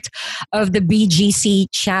part of the BGC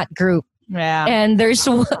chat group. Yeah. And there's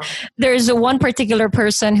one particular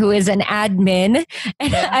person who is an admin,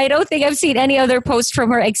 and I don't think I've seen any other post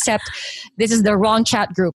from her except this is the wrong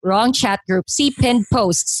chat group. See pinned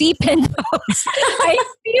post. I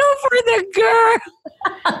feel for the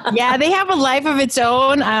girl. Yeah, they have a life of its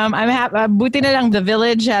own. I'm buti na lang the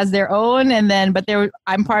village has their own, but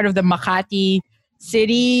I'm part of the Makati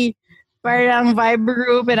city parang Viber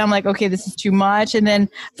group, and I'm like, okay, this is too much. And then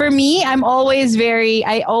for me, I always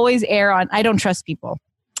err on, I don't trust people.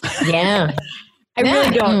 Yeah. I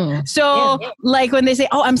really don't. So like when they say,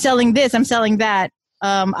 oh, I'm selling this, I'm selling that.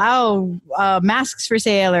 Masks for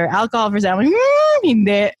sale or alcohol for sale. I'm like,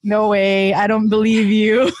 hindi, no way. I don't believe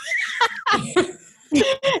you.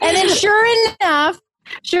 And then sure enough,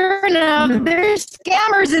 there's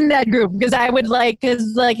scammers in that group because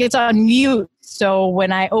it's on mute. So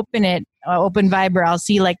when I open Viber, I'll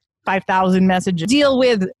see like 5,000 messages. Deal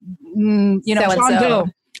with, so.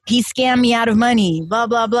 He scammed me out of money, blah,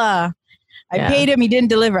 blah, blah. I paid him, he didn't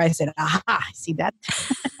deliver. I said, aha, I see that.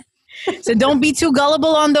 So don't be too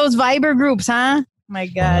gullible on those Viber groups, huh? My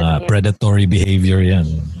God. Predatory behavior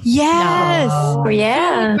yan. Yes. Oh,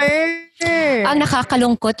 yeah. Ang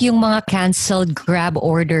nakakalungkot yung mga canceled Grab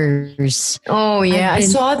orders. Oh, yeah. I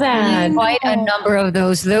saw that. Quite a number of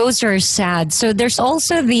those. Those are sad. So there's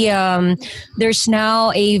also there's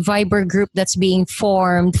now a Viber group that's being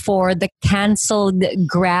formed for the canceled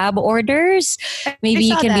Grab orders. Maybe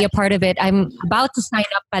you can be a part of it. I'm about to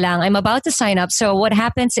sign up. So what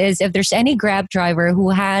happens is if there's any Grab driver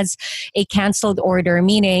who has a canceled order,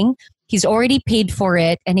 meaning he's already paid for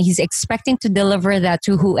it and he's expecting to deliver that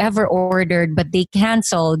to whoever ordered, but they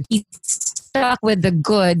canceled. He's stuck with the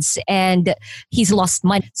goods and he's lost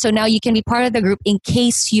money. So now you can be part of the group in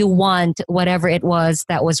case you want whatever it was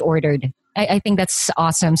that was ordered. I think that's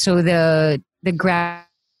awesome. So the Grab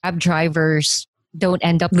drivers don't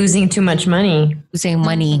end up losing too much money. Losing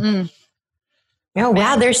money. Oh,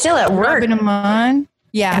 wow. They're still at work. Rubbing them on.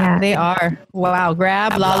 Yeah, they are. Wow.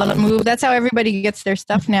 Grab, Lala Move. That's how everybody gets their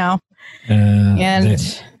stuff now. And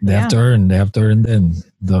they have to earn. They have to earn then.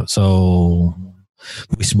 So,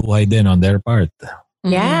 buwis buhay din on their part.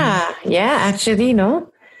 Yeah. Yeah, actually,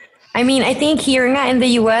 no. I mean, I think here in the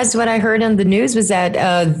U.S., what I heard on the news was that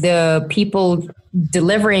the people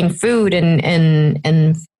delivering food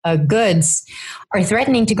and goods are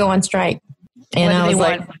threatening to go on strike. And I was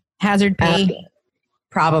like, hazard pay?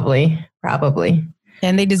 Probably.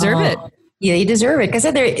 And they deserve it. Yeah, they deserve it because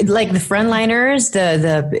they're like the frontliners,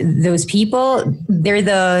 those people. They're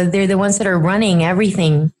the ones that are running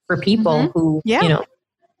everything for people who,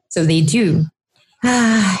 so they do.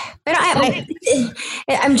 But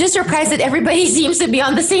I'm just surprised that everybody seems to be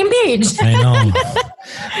on the same page. I know.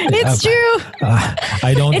 It's true.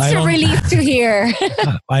 It's a relief to hear.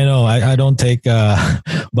 I know. I don't take,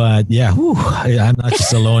 but yeah, I'm not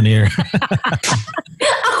just alone here.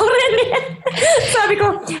 Sabi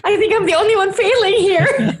ko, I think I'm the only one failing here.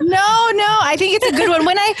 No, I think it's a good one.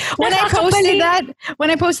 When I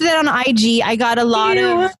posted that on IG, I got a lot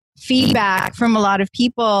of feedback from a lot of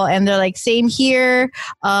people, and they're like, same here.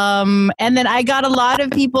 And then I got a lot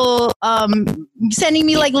of people sending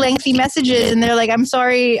me like lengthy messages, and they're like, I'm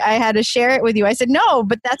sorry I had to share it with you. I said, no,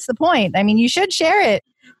 but that's the point. I mean, you should share it.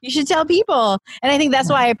 You should tell people. And I think that's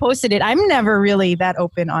why I posted it. I'm never really that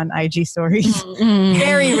open on IG stories.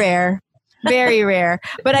 Very rare. Very rare.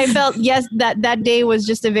 But I felt, yes, that day was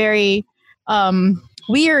just a very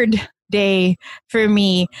weird day for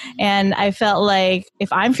me. And I felt like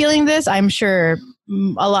if I'm feeling this, I'm sure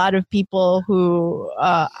a lot of people who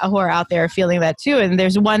are out there are feeling that too. And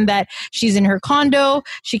there's one that she's in her condo.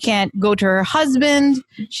 She can't go to her husband.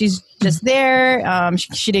 She's just there.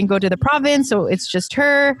 She didn't go to the province, so it's just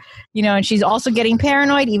her, and she's also getting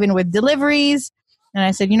paranoid even with deliveries. And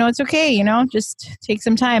I said, it's okay, just take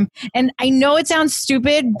some time. And I know it sounds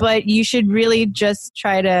stupid, but you should really just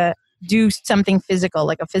try to do something physical,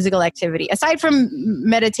 like a physical activity, aside from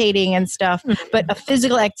meditating and stuff, but a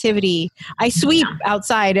physical activity. I sweep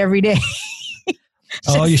outside every day.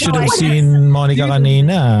 Oh, you should have seen Monica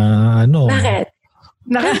kanina.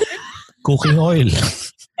 Cooking oil.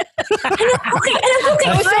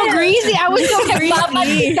 I was so greasy. I was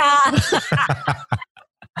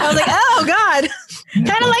like, oh God.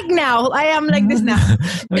 Kind of like now. I am like this now.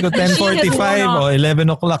 10:45 o 11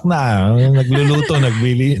 o'clock na. Nagluluto,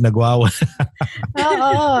 nagwawa.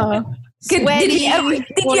 Did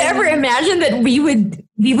you ever imagine that we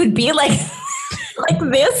would be like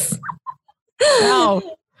this? No.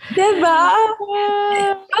 Diba?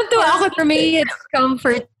 For me,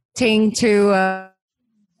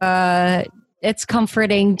 it's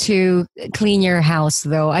comforting to clean your house,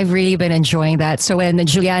 though. I've really been enjoying that. So when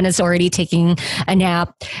Juliana's already taking a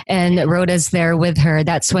nap and Rhoda's there with her,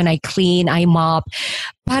 that's when I clean, I mop.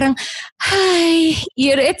 Parang,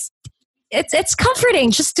 it's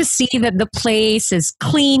comforting just to see that the place is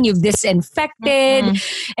clean, you've disinfected.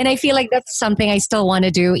 And I feel like that's something I still want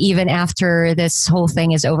to do even after this whole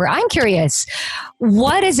thing is over. I'm curious,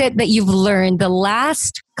 what is it that you've learned the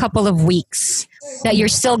last couple of weeks that you're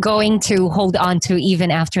still going to hold on to even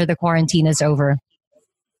after the quarantine is over?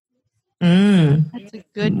 That's a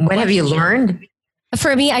good What have you learned?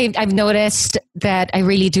 For me, I've noticed that I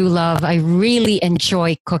really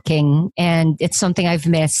enjoy cooking, and it's something I've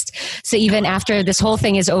missed. So even after this whole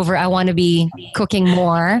thing is over, I want to be cooking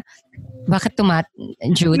more. Bakit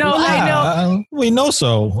Jude? No, I know. We know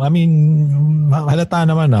so. I mean, halata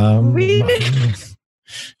naman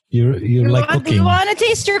you like cooking. You want to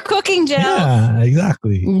taste your cooking, Jill? Yeah,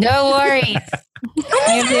 exactly. No worries.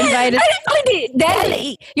 You've invited.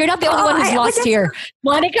 You're not the only one who's lost here.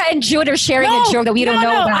 Monica and Jude are sharing a joke that we don't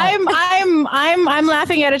know about. I'm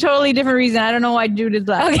laughing at a totally different reason. I don't know why Jude is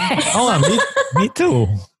laughing. Okay. Oh, me too.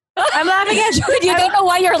 I'm laughing at Jude. You don't know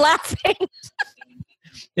why you're laughing.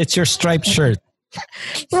 It's your striped shirt.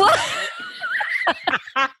 What?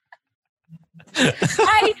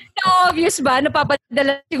 Ay, obvious ba?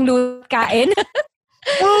 Napapadala yung kain?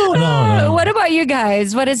 No. What about you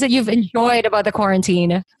guys? What is it you've enjoyed about the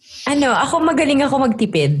quarantine? Magaling ako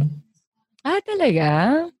magtipid.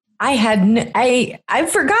 Talaga? I've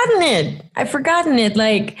forgotten it.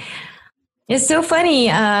 Like, it's so funny.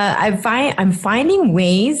 I'm finding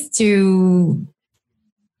ways to.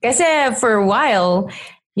 Kasi for a while,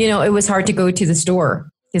 it was hard to go to the store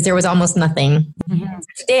because there was almost nothing.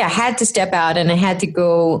 Today I had to step out and I had to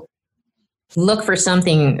go look for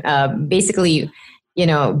something. Basically,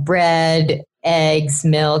 bread, eggs,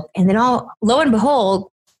 milk, and then lo and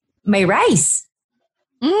behold, my rice.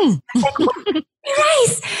 May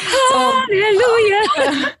rice. So,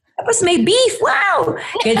 hallelujah. Tapos may beef. Wow.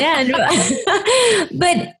 Ganyan.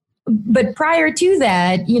 But prior to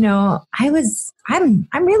that,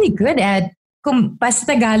 I'm really good at, kung basta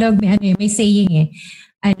Tagalog, may saying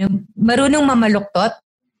marunong mamaluktot.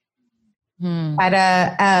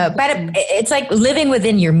 Para it's like living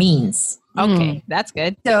within your means. Okay, that's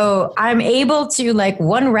good. So I'm able to, like,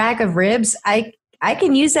 one rack of ribs, I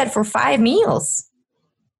can use that for 5 meals.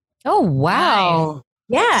 Oh, wow.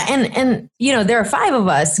 Yeah, and there are 5 of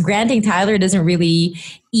us. Granting Tyler doesn't really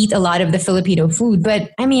eat a lot of the Filipino food,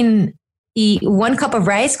 but I mean, 1 cup of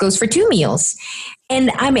rice goes for 2 meals. And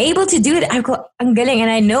I'm able to do it. I go, ang galing, and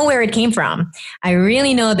I know where it came from. I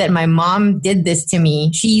really know that my mom did this to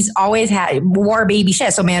me. She's always had war baby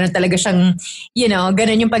siya. So meron talaga siyang,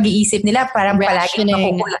 ganun yung pag-iisip nila. Parang palagi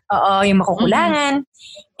yung makukulangan.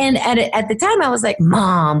 And at the time, I was like,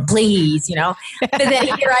 Mom, please, But then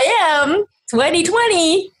here I am,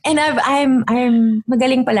 2020, and I'm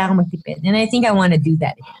magaling pala akong magtipid. And I think I want to do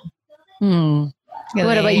that again.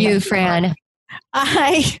 What about you, Fran?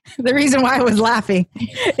 The reason why I was laughing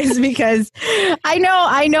is because I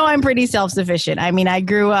know I'm pretty self-sufficient. I mean, I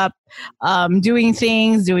grew up doing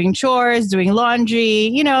things, doing chores, doing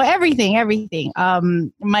laundry, everything.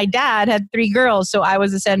 My dad had 3 girls, so I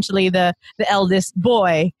was essentially the eldest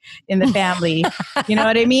boy in the family. You know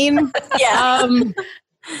what I mean? Yeah.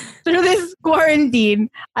 Through this quarantine,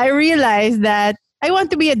 I realized that I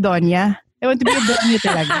want to be a doña. I want to be a doña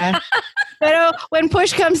talaga. Pero when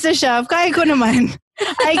push comes to shove, kaya ko naman.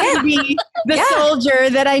 I can be the soldier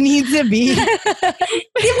that I need to be.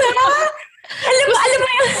 Diba? Alam mo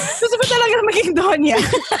yun. Gusto ko talaga maging doña.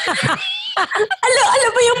 alam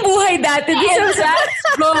mo yung buhay dati. Yes,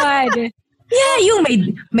 that's good. Yeah, yung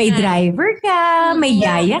may driver ka, may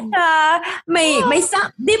yaya ka, may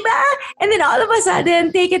diba? And then all of a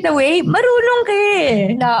sudden, take it away, marunong ka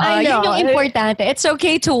eh. No, yun yung importante. It's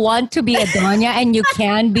okay to want to be a doña, and you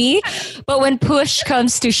can be, but when push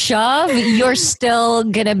comes to shove, you're still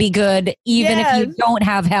gonna be good, even if you don't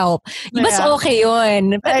have help. Mas okay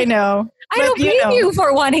yun. But I know. I don't blame you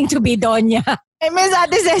for wanting to be doña. I miss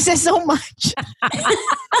Ate Cece so much.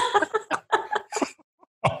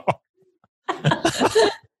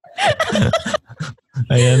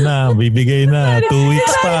 Ayan na, bibigay na. 2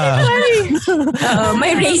 weeks pa.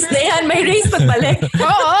 May race na yan. May race pagbalik.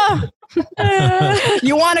 Oo.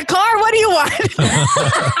 You want a car? What do you want?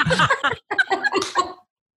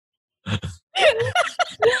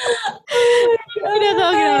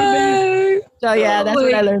 So yeah, that's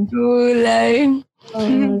what I learned. Turuan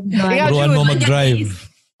mo mag-drive.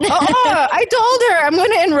 I told her I'm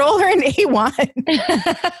going to enroll her in A1.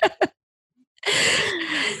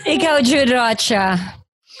 Ikaw, Jude Rocha.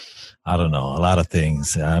 I don't know, a lot of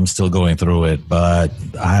things. I'm still going through it, but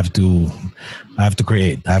I have to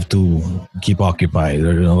create. I have to keep occupied.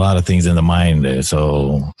 There are a lot of things in the mind.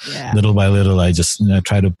 So little by little, I just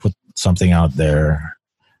try to put something out there.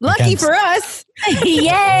 Lucky for us. Yay!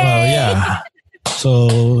 Well, yeah.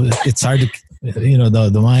 So it's hard to,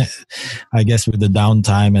 I guess with the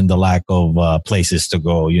downtime and the lack of places to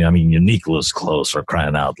go, Uniqlo's closed, for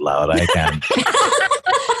crying out loud. I can't.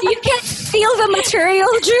 You can't feel the material,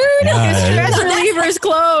 Jude. Your stress reliever's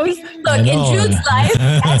closed. Look, in Jude's life,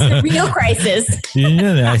 that's the real crisis.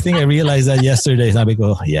 I think I realized that yesterday. Sabi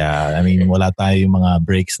ko, wala tayo mga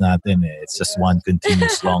breaks natin. It's just one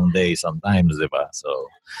continuous long day sometimes, diba? So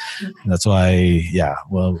that's why,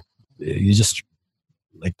 you just,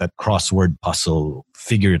 like that crossword puzzle,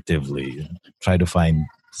 figuratively try to find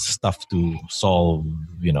stuff to solve,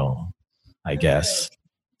 I guess.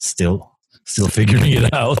 Still figuring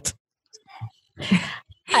it out.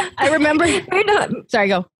 I remember. Sorry,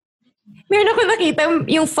 go. Meron ako nakita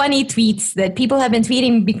yung funny tweets that people have been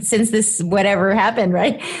tweeting since this whatever happened,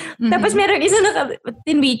 right? Mm-hmm. Tapos meron isa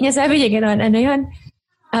naka-tweet niya, sabi niya gano'n,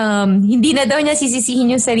 hindi na daw niya sisisihin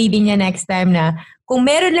yung sarili niya next time na kung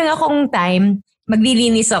meron lang akong time,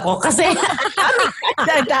 maglilinis ako kasi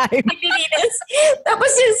that time. Maglilinis.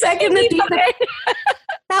 Tapos yung second na tweet,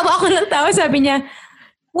 tawa ako ng tawa, sabi niya,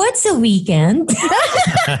 what's a weekend?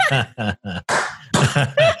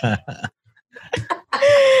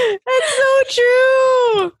 That's so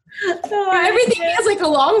true. Everything feels like a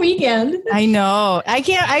long weekend. I know.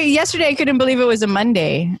 Yesterday I couldn't believe it was a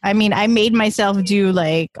Monday. I mean, I made myself do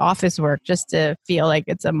like office work just to feel like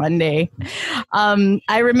it's a Monday.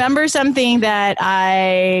 I remember something that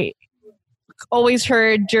I always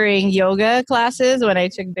heard during yoga classes when I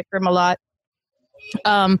took Bikram a lot.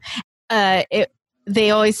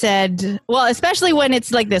 they always said, well, especially when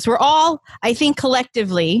it's like this, we're all, I think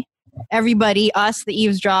collectively, everybody, us, the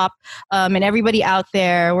eavesdrop, and everybody out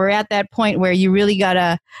there, we're at that point where you really got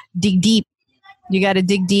to dig deep. You got to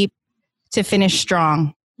dig deep to finish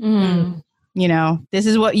strong. Mm. You know, this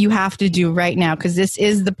is what you have to do right now because this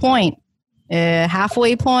is the point.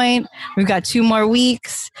 Halfway point. We've got 2 more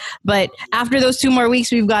weeks. But after those 2 more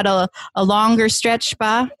weeks, we've got a longer stretch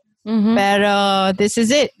pa. Mm-hmm. But this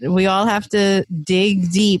is it. We all have to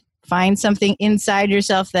dig deep. Find something inside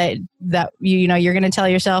yourself that you know you're going to tell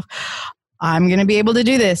yourself, I'm going to be able to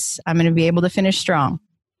do this. I'm going to be able to finish strong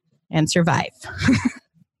and survive.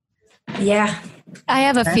 Yeah. I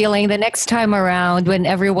have a feeling the next time around when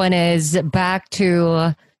everyone is back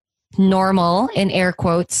to normal, in air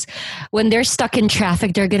quotes, when they're stuck in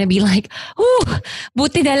traffic, they're going to be like, "Ooh,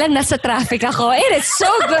 buti na lang nasa traffic ako. It is so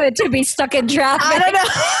good to be stuck in traffic." I don't know.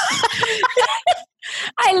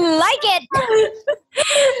 I like it.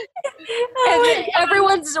 And then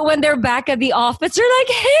everyone's, when they're back at the office, they're like,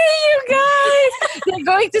 "Hey, you guys!" They're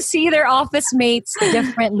going to see their office mates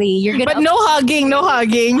differently. You're gonna, but no hugging.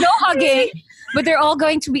 But they're all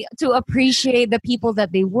going to appreciate the people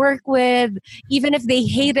that they work with, even if they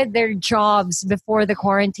hated their jobs before the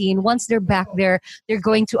quarantine. Once they're back there, they're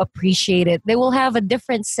going to appreciate it. They will have a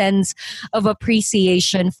different sense of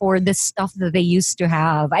appreciation for the stuff that they used to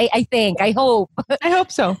have. I think. I hope. I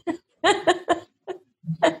hope so.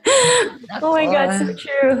 Oh my God, so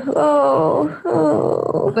true.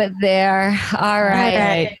 Oh. But there. All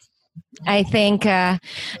right. I think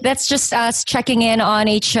that's just us checking in on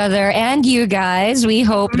each other and you guys. We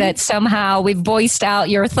hope that somehow we've voiced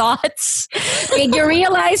out your thoughts. Made you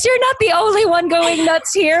realize you're not the only one going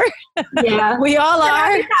nuts here. Yeah, we all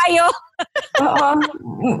are.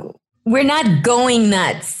 We're not going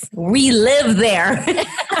nuts. We live there.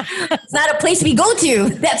 It's not a place we go to.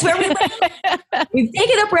 That's where we live. We've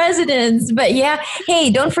taken up residence. But yeah,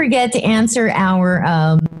 hey, don't forget to answer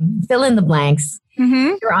our fill in the blanks.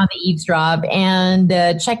 Mm-hmm. You're on the eavesdrop and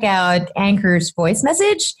check out Anchor's voice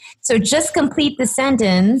message. So just complete the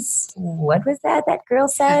sentence. What was that girl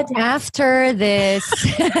said? After this,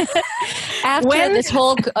 this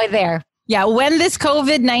whole there. Yeah, when this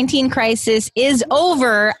COVID-19 crisis is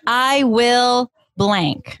over, I will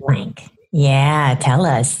blank. Blank. Yeah, tell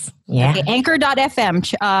us. Yeah. Okay,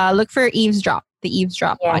 Anchor.fm. Look for eavesdrop. The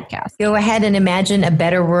Eavesdrop podcast. Go ahead and imagine a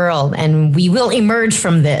better world, and we will emerge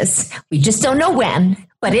from this. We just don't know when,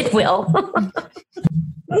 but it will.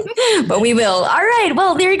 But we will. All right.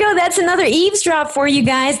 Well, there you go. That's another eavesdrop for you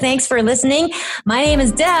guys. Thanks for listening. My name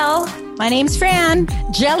is Del. My name's Fran.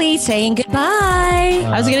 Jelly saying goodbye.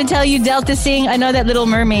 I was going to tell you, Del, to sing I Know That Little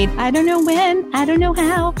Mermaid. I don't know when, I don't know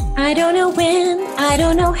how. I don't know when, I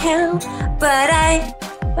don't know how, but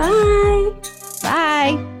bye.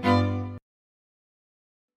 Bye.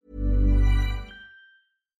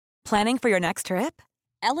 Planning for your next trip?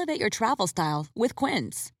 Elevate your travel style with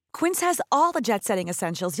Quince. Quince has all the jet-setting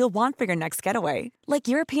essentials you'll want for your next getaway, like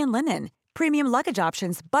European linen, premium luggage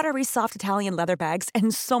options, buttery soft Italian leather bags,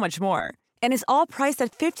 and so much more. And is all priced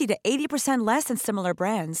at 50 to 80% less than similar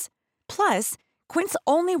brands. Plus, Quince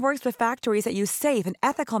only works with factories that use safe and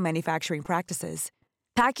ethical manufacturing practices.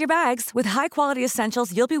 Pack your bags with high-quality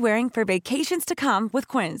essentials you'll be wearing for vacations to come with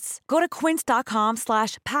Quince. Go to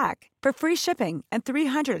quince.com/pack for free shipping and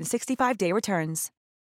 365-day returns.